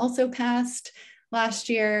 which also passed last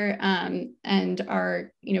year, and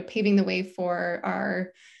are, you know, paving the way for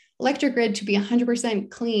our electric grid to be 100%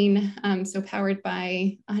 clean, so powered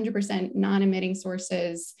by 100% non-emitting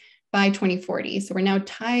sources by 2040. So we're now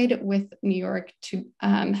tied with New York to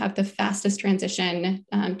have the fastest transition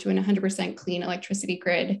to an 100% clean electricity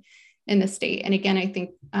grid in the state. And again, I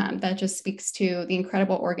think that just speaks to the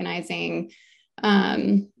incredible organizing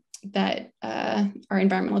that our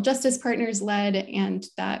environmental justice partners led, and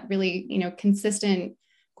that really, you know, consistent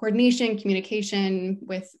coordination, communication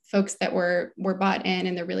with folks that were bought in,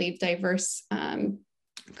 and the really diverse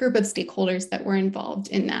group of stakeholders that were involved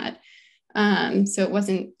in that. So it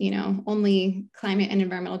wasn't, you know, only climate and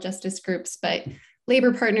environmental justice groups, but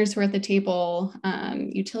labor partners who were at the table,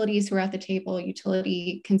 utilities who were at the table,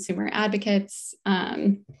 utility consumer advocates,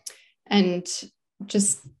 and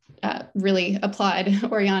just really applaud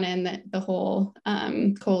Oriana and the whole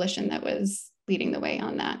coalition that was leading the way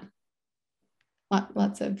on that.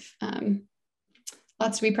 Lots to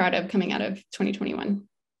be proud of coming out of 2021.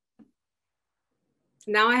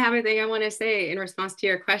 Now I have a thing I want to say in response to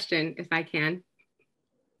your question, if I can.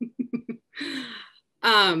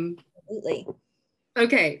 Absolutely.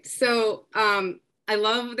 Okay, so I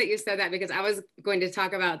love that you said that, because I was going to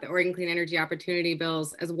talk about the Oregon Clean Energy Opportunity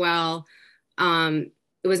Bills as well.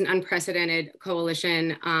 It was an unprecedented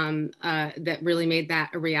coalition that really made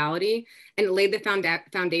that a reality, and it laid the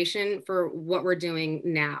foundation for what we're doing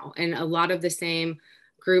now. And a lot of the same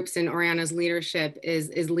groups in Oriana's leadership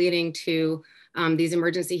is leading to these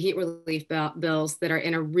emergency heat relief bills that are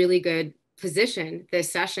in a really good position this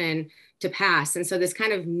session to pass. And so this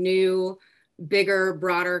kind of new, bigger,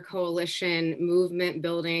 broader coalition movement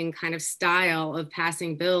building kind of style of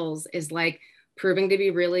passing bills is like proving to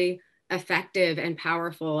be really effective and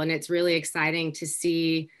powerful. And it's really exciting to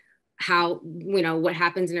see how, you know, what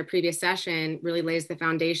happens in a previous session really lays the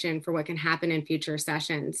foundation for what can happen in future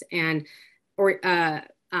sessions. And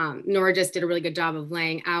Nora just did a really good job of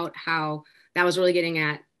laying out how that was really getting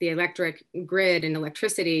at the electric grid and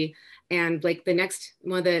electricity. And like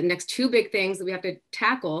one of the next two big things that we have to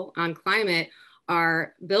tackle on climate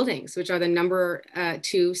are buildings, which are the number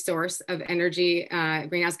 2 source of energy,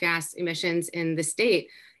 greenhouse gas emissions in the state,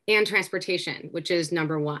 and transportation, which is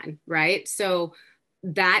number 1, right? So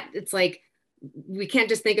that it's like, we can't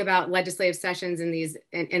just think about legislative sessions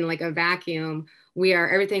in like a vacuum.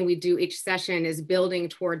 Everything we do each session is building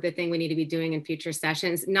toward the thing we need to be doing in future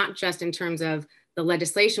sessions, not just in terms of the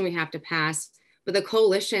legislation we have to pass, but the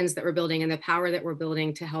coalitions that we're building and the power that we're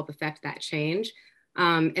building to help affect that change.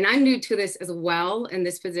 And I'm new to this as well in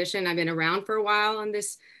this position. I've been around for a while on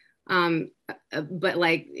this, but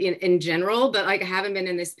like in general, but like I haven't been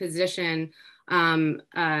in this position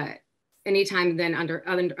anytime then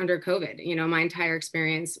under COVID. You know, my entire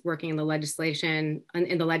experience working in the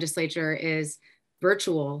legislature is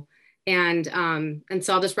virtual. And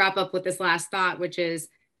so I'll just wrap up with this last thought, which is,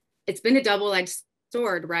 it's been a double-edged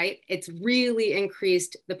sword, right? It's really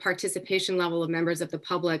increased the participation level of members of the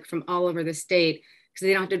public from all over the state, because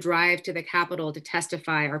they don't have to drive to the Capitol to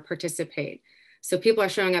testify or participate. So people are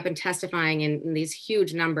showing up and testifying in these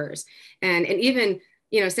huge numbers. And even,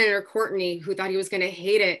 you know, Senator Courtney, who thought he was going to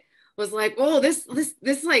hate it, was like, oh, this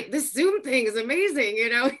Zoom thing is amazing. You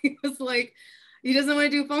know, he was like, he doesn't want to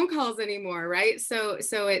do phone calls anymore, right? So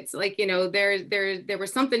it's like, you know, there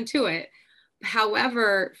was something to it.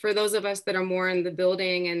 However, for those of us that are more in the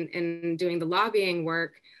building and doing the lobbying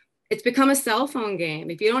work, it's become a cell phone game.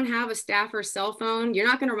 If you don't have a staffer cell phone, you're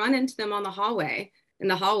not going to run into them on the hallway. In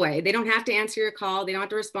the hallway, they don't have to answer your call. They don't have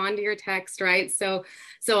to respond to your text, right? So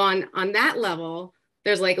on that level,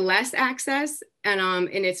 there's like less access, and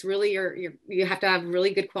it's really you have to have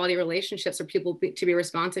really good quality relationships for people to be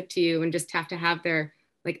responsive to you, and just have to have their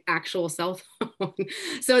like actual cell phone.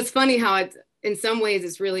 So it's funny how it's, in some ways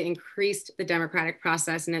it's really increased the democratic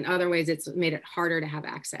process, and in other ways it's made it harder to have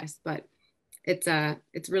access. But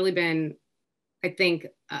it's really been, I think,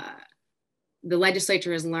 the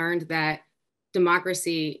legislature has learned that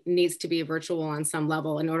democracy needs to be virtual on some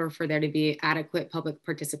level in order for there to be adequate public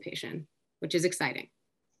participation, which is exciting.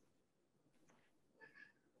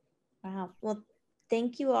 Wow. Well,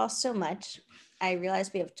 thank you all so much. I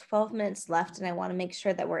realize we have 12 minutes left, and I want to make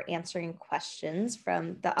sure that we're answering questions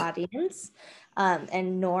from the audience.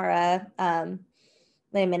 And Nora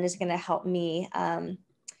Lehman is going to help me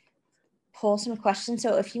pull some questions.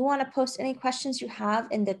 So if you want to post any questions you have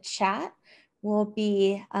in the chat, we'll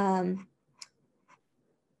be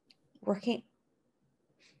working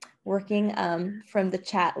from the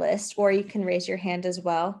chat list, or you can raise your hand as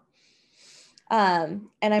well. And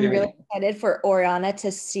I'm really excited for Oriana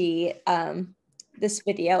to see this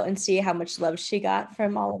video and see how much love she got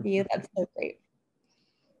from all of you. That's so great.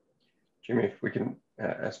 Jimmy, if we can,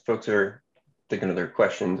 as folks are thinking of their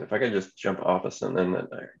questions, if I could just jump off of something that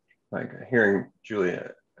like hearing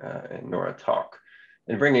Julia and Nora talk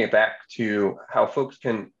and bringing it back to how folks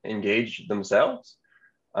can engage themselves.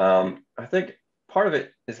 I think part of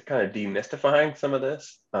it is kind of demystifying some of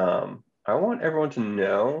this. I want everyone to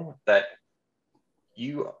know that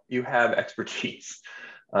you have expertise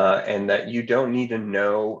and that you don't need to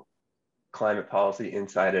know climate policy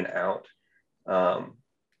inside and out.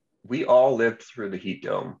 We all lived through the heat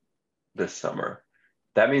dome this summer.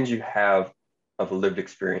 That means you have a lived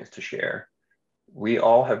experience to share. We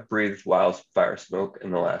all have breathed wildfire smoke in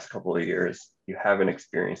the last couple of years. You have an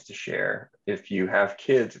experience to share. If you have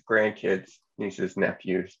kids, grandkids, nieces,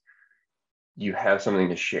 nephews, you have something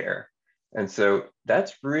to share. And so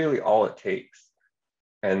that's really all it takes.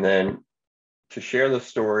 And then to share the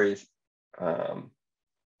stories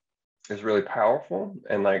is really powerful.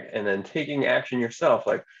 And then taking action yourself,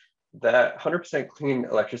 like that 100% clean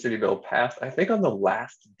electricity bill passed, I think on the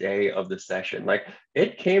last day of the session. Like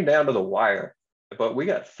it came down to the wire, but we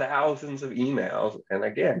got thousands of emails. And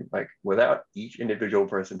again, like without each individual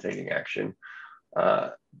person taking action,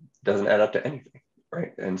 doesn't add up to anything,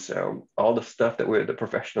 right? And so all the stuff that the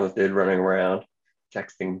professionals did running around,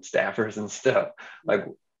 texting staffers and stuff, like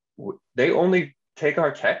they only take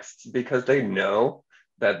our texts because they know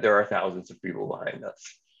that there are thousands of people behind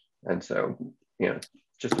us. And so, you know,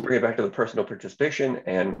 just to bring it back to the personal participation,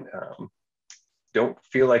 and don't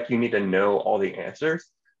feel like you need to know all the answers.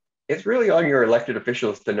 It's really on your elected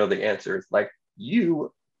officials to know the answers. Like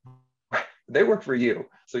they work for you.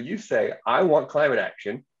 So you say, I want climate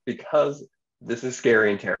action because this is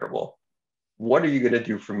scary and terrible. What are you going to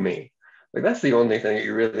do for me? Like that's the only thing that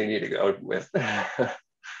you really need to go with.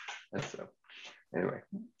 And so anyway,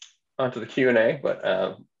 on to the Q&A, but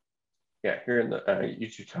yeah, hearing the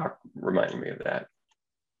YouTube talk reminded me of that.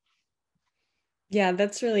 Yeah,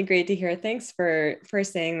 that's really great to hear. Thanks for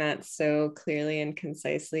saying that so clearly and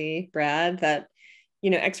concisely, Brad, that, you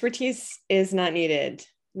know, expertise is not needed.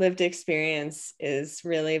 Lived experience is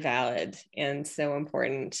really valid and so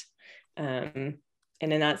important. And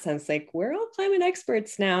in that sense, like we're all climate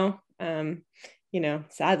experts now, you know,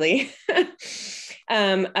 sadly.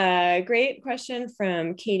 A great question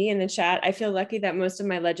from Katie in the chat. I feel lucky that most of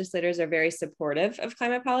my legislators are very supportive of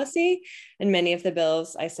climate policy and many of the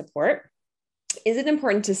bills I support. Is it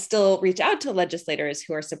important to still reach out to legislators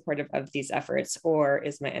who are supportive of these efforts, or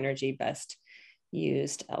is my energy best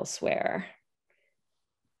used elsewhere.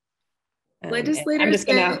 Legislators I'm just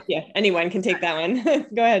gonna, anyone can take that one.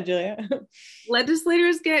 Go ahead, Julia.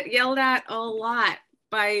 Legislators get yelled at a lot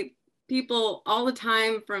by people all the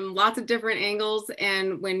time from lots of different angles.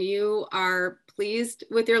 And when you are pleased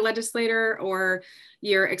with your legislator, or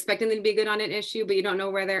you're expecting them to be good on an issue, but you don't know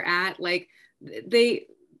where they're at, like they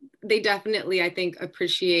definitely, I think,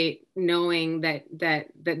 appreciate knowing that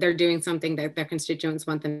they're doing something that their constituents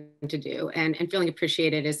want them to do, and feeling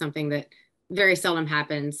appreciated is something that very seldom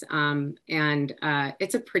happens.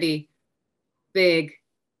 It's a pretty big,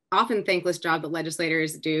 often thankless job that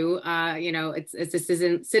legislators do. It's a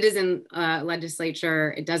citizen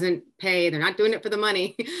legislature. It doesn't pay. They're not doing it for the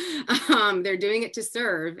money. They're doing it to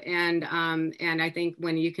serve. And I think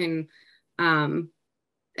when you can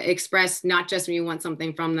express not just when you want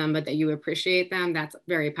something from them, but that you appreciate them, that's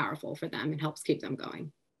very powerful for them and helps keep them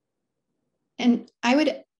going. And I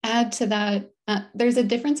would add to that, there's a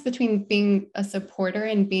difference between being a supporter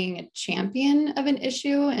and being a champion of an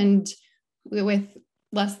issue. And with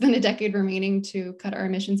less than a decade remaining to cut our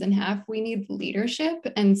emissions in half, we need leadership.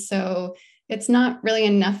 And so it's not really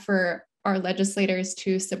enough for our legislators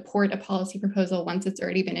to support a policy proposal once it's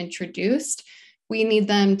already been introduced. We need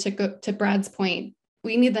them to go, to Brad's point,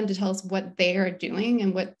 we need them to tell us what they are doing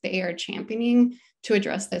and what they are championing to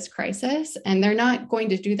address this crisis. And they're not going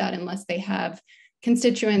to do that unless they have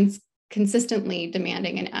constituents consistently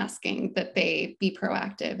demanding and asking that they be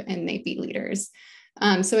proactive and they be leaders.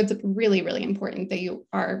 So it's really, really important that you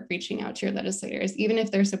are reaching out to your legislators. Even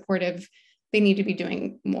if they're supportive, they need to be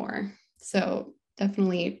doing more. So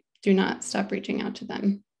definitely do not stop reaching out to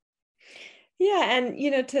them. Yeah,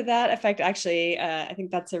 and to that effect, actually, I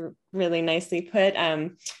think that's a really nicely put.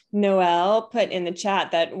 Noelle put in the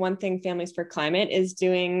chat that one thing Families for Climate is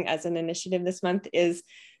doing as an initiative this month is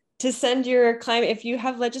to send your climate, if you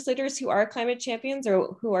have legislators who are climate champions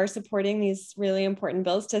or who are supporting these really important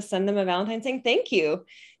bills, to send them a Valentine saying thank you.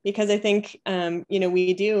 Because I think,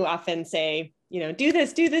 we do often say, do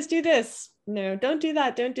this, do this, do this. No, don't do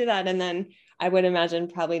that, don't do that. And then I would imagine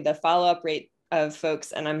probably the follow-up rate of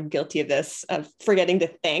folks, and I'm guilty of this, of forgetting to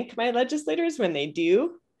thank my legislators when they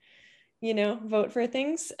do, vote for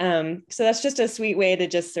things. So that's just a sweet way to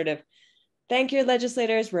just sort of thank your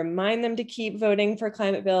legislators, remind them to keep voting for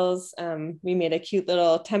climate bills. We made a cute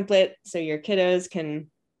little template so your kiddos can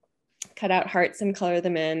cut out hearts and color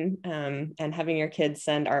them in, and having your kids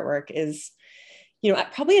send artwork is,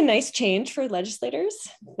 probably a nice change for legislators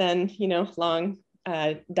than, long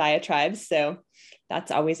diatribes. So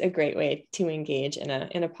that's always a great way to engage in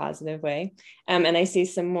a positive way. And I see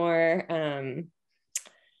some more,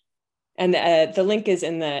 and the link is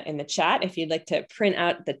in the chat. If you'd like to print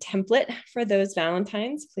out the template for those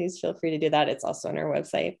Valentines, please feel free to do that. It's also on our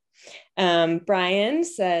website. Brian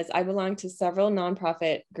says, I belong to several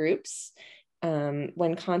nonprofit groups.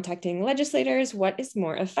 When contacting legislators, what is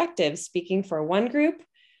more effective, speaking for one group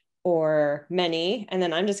or many? And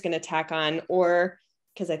then I'm just going to tack on, or,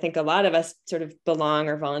 because I think a lot of us sort of belong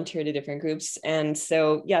or volunteer to different groups. And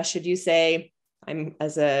so, yeah, should you say, I'm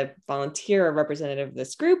as a volunteer or representative of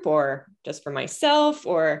this group, or just for myself,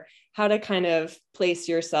 or how to kind of place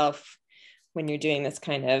yourself when you're doing this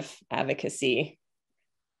kind of advocacy?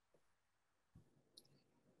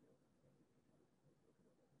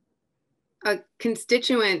 A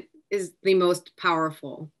constituent is the most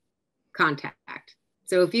powerful contact.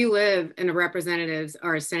 So if you live in a representative's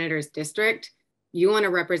or a senator's district, you want to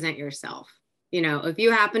represent yourself. If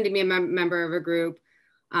you happen to be a member of a group,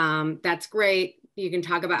 that's great. You can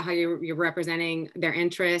talk about how you're representing their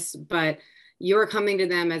interests, but you're coming to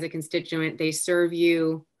them as a constituent. They serve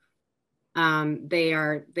you. They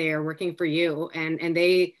are working for you, and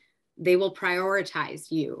they will prioritize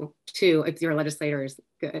you too. If your legislator is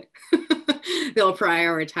good, they'll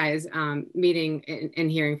prioritize meeting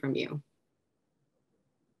and hearing from you.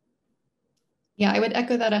 Yeah, I would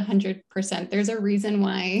echo that 100%. There's a reason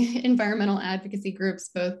why environmental advocacy groups,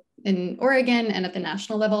 both in Oregon and at the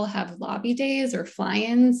national level, have lobby days or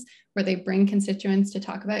fly-ins where they bring constituents to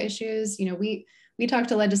talk about issues. We talk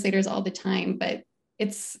to legislators all the time, but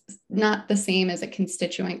it's not the same as a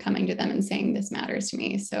constituent coming to them and saying, this matters to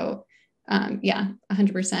me. So yeah,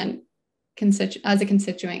 100%. As a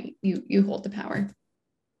constituent, you hold the power.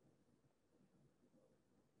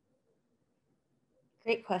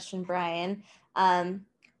 Great question, Brian.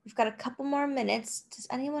 We've got a couple more minutes. Does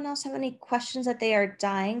anyone else have any questions that they are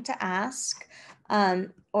dying to ask?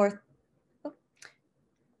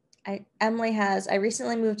 Emily has, I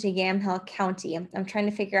recently moved to Yamhill County. I'm trying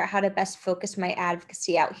to figure out how to best focus my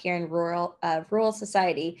advocacy out here in rural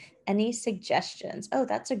society. Any suggestions? Oh,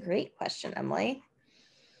 that's a great question, Emily.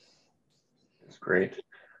 great.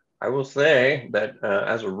 I will say that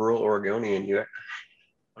as a rural Oregonian,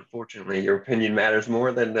 unfortunately, your opinion matters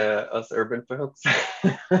more than us urban folks.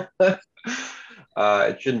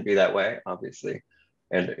 It shouldn't be that way, obviously,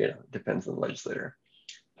 and it depends on the legislator.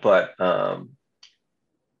 But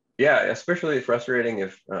yeah, especially frustrating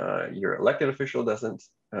if your elected official doesn't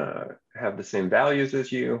have the same values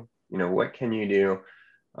as you. What can you do?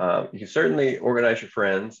 You can certainly organize your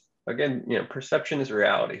friends. Again, perception is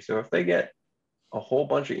reality. So if they get a whole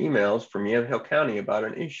bunch of emails from Yamhill County about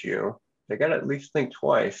an issue, they got to at least think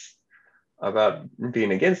twice about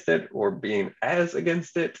being against it or being as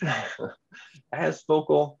against it, as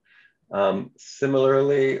vocal.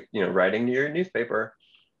 Similarly, writing to your newspaper,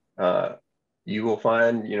 you will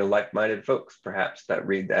find, like-minded folks perhaps that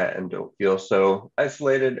read that and don't feel so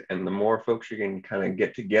isolated. And the more folks you can kind of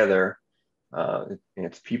get together,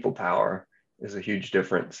 it's people power is a huge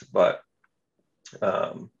difference. But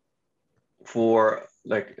for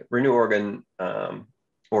like Renew Oregon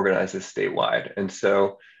organizes statewide. And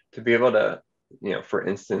so to be able to, for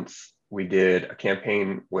instance, we did a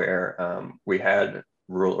campaign where we had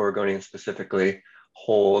rural Oregonians specifically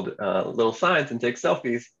hold little signs and take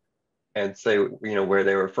selfies and say, where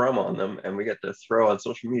they were from on them. And we get to throw on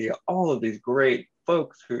social media all of these great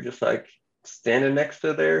folks who just like standing next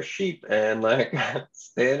to their sheep and like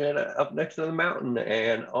standing up next to the mountain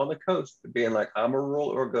and on the coast being like, I'm a rural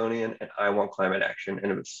Oregonian and I want climate action.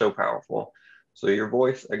 And it was so powerful. So your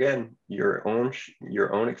voice, again, your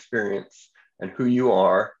own experience and who you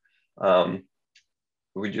are,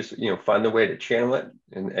 we just, find the way to channel it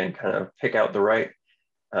and kind of pick out the right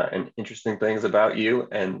and interesting things about you.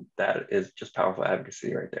 And that is just powerful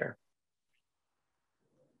advocacy right there.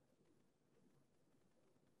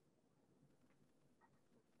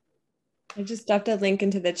 I just dropped a link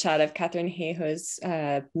into the chat of Catherine Hayhoe's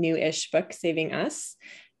new-ish book, Saving Us.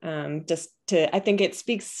 I think it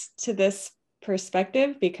speaks to this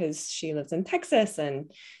perspective because she lives in Texas and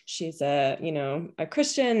she's a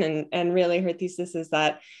Christian, and really her thesis is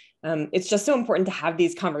that it's just so important to have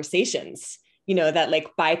these conversations, that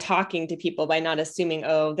like by talking to people, by not assuming,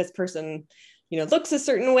 oh, this person looks a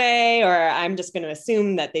certain way, or I'm just going to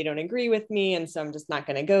assume that they don't agree with me, and so I'm just not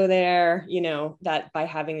going to go there, that by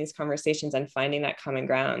having these conversations and finding that common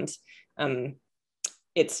ground,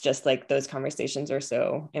 it's just like those conversations are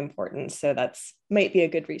so important. So that's might be a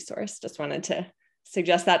good resource. Just wanted to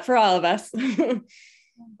suggest that for all of us.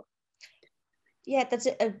 Yeah, that's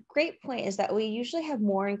a great point, is that we usually have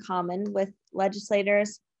more in common with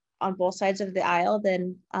legislators on both sides of the aisle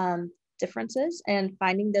than differences, and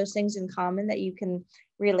finding those things in common that you can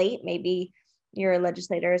relate. Maybe your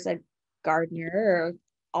legislator is a gardener or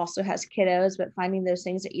also has kiddos, but finding those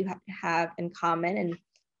things that you have in common and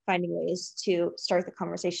finding ways to start the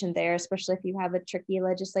conversation there, especially if you have a tricky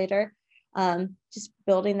legislator, just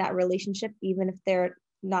building that relationship, even if they're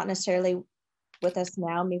not necessarily with us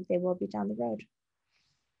now, maybe they will be down the road.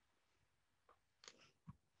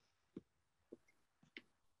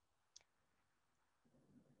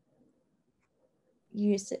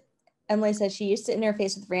 Emily said she used to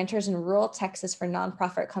interface with ranchers in rural Texas for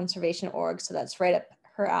nonprofit conservation org, so that's right up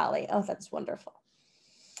her alley. Oh, that's wonderful.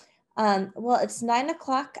 Well, it's 9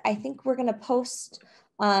 o'clock. I think we're going to post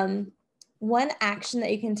one action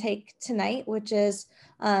that you can take tonight, which is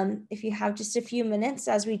if you have just a few minutes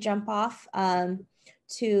as we jump off,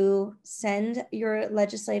 to send your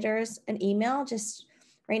legislators an email. Just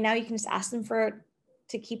right now, you can just ask them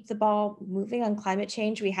to keep the ball moving on climate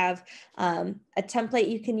change. We have a template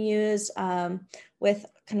you can use with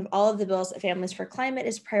kind of all of the bills that Families for Climate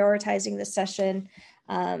is prioritizing this session.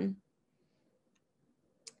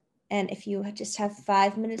 And if you just have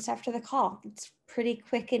 5 minutes after the call, it's pretty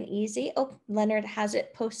quick and easy. Oh, Leonard has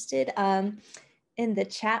it posted in the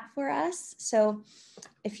chat for us. So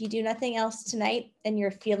if you do nothing else tonight and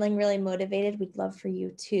you're feeling really motivated, we'd love for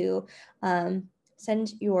you to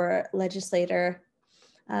send your legislators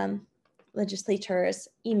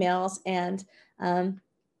emails and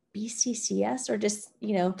BCCS, or just,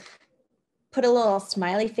 put a little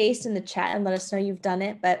smiley face in the chat and let us know you've done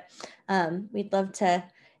it. But we'd love to,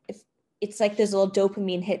 if it's like those little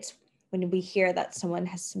dopamine hits when we hear that someone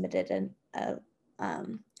has submitted an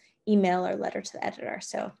email or letter to the editor.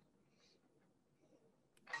 So,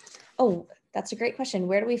 oh, that's a great question.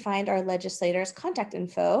 Where do we find our legislators' contact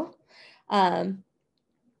info?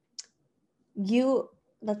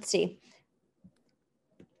 Let's see.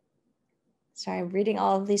 Sorry, I'm reading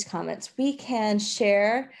all of these comments. We can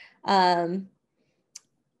share a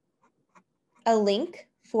link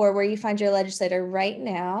for where you find your legislator right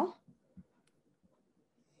now.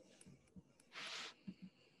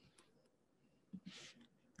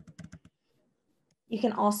 You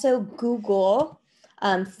can also Google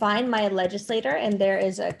Find My Legislator, and there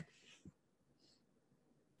is a, I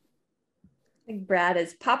think Brad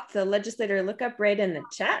has popped the legislator lookup right in the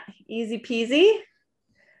chat. Easy peasy.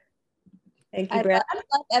 Thank you, Brad. I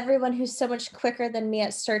love everyone who's so much quicker than me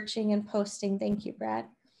at searching and posting. Thank you, Brad.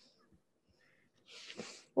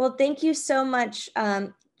 Well, thank you so much,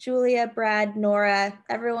 Julia, Brad, Nora,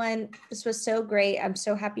 everyone. This was so great. I'm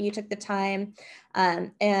so happy you took the time.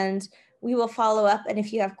 And we will follow up. And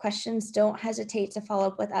if you have questions, don't hesitate to follow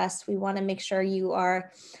up with us. We want to make sure you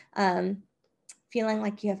are feeling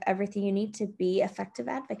like you have everything you need to be effective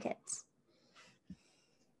advocates.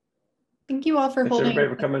 Thank you all for Thanks holding.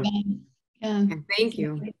 everybody for coming. Yeah. Thank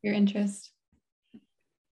you. For your interest.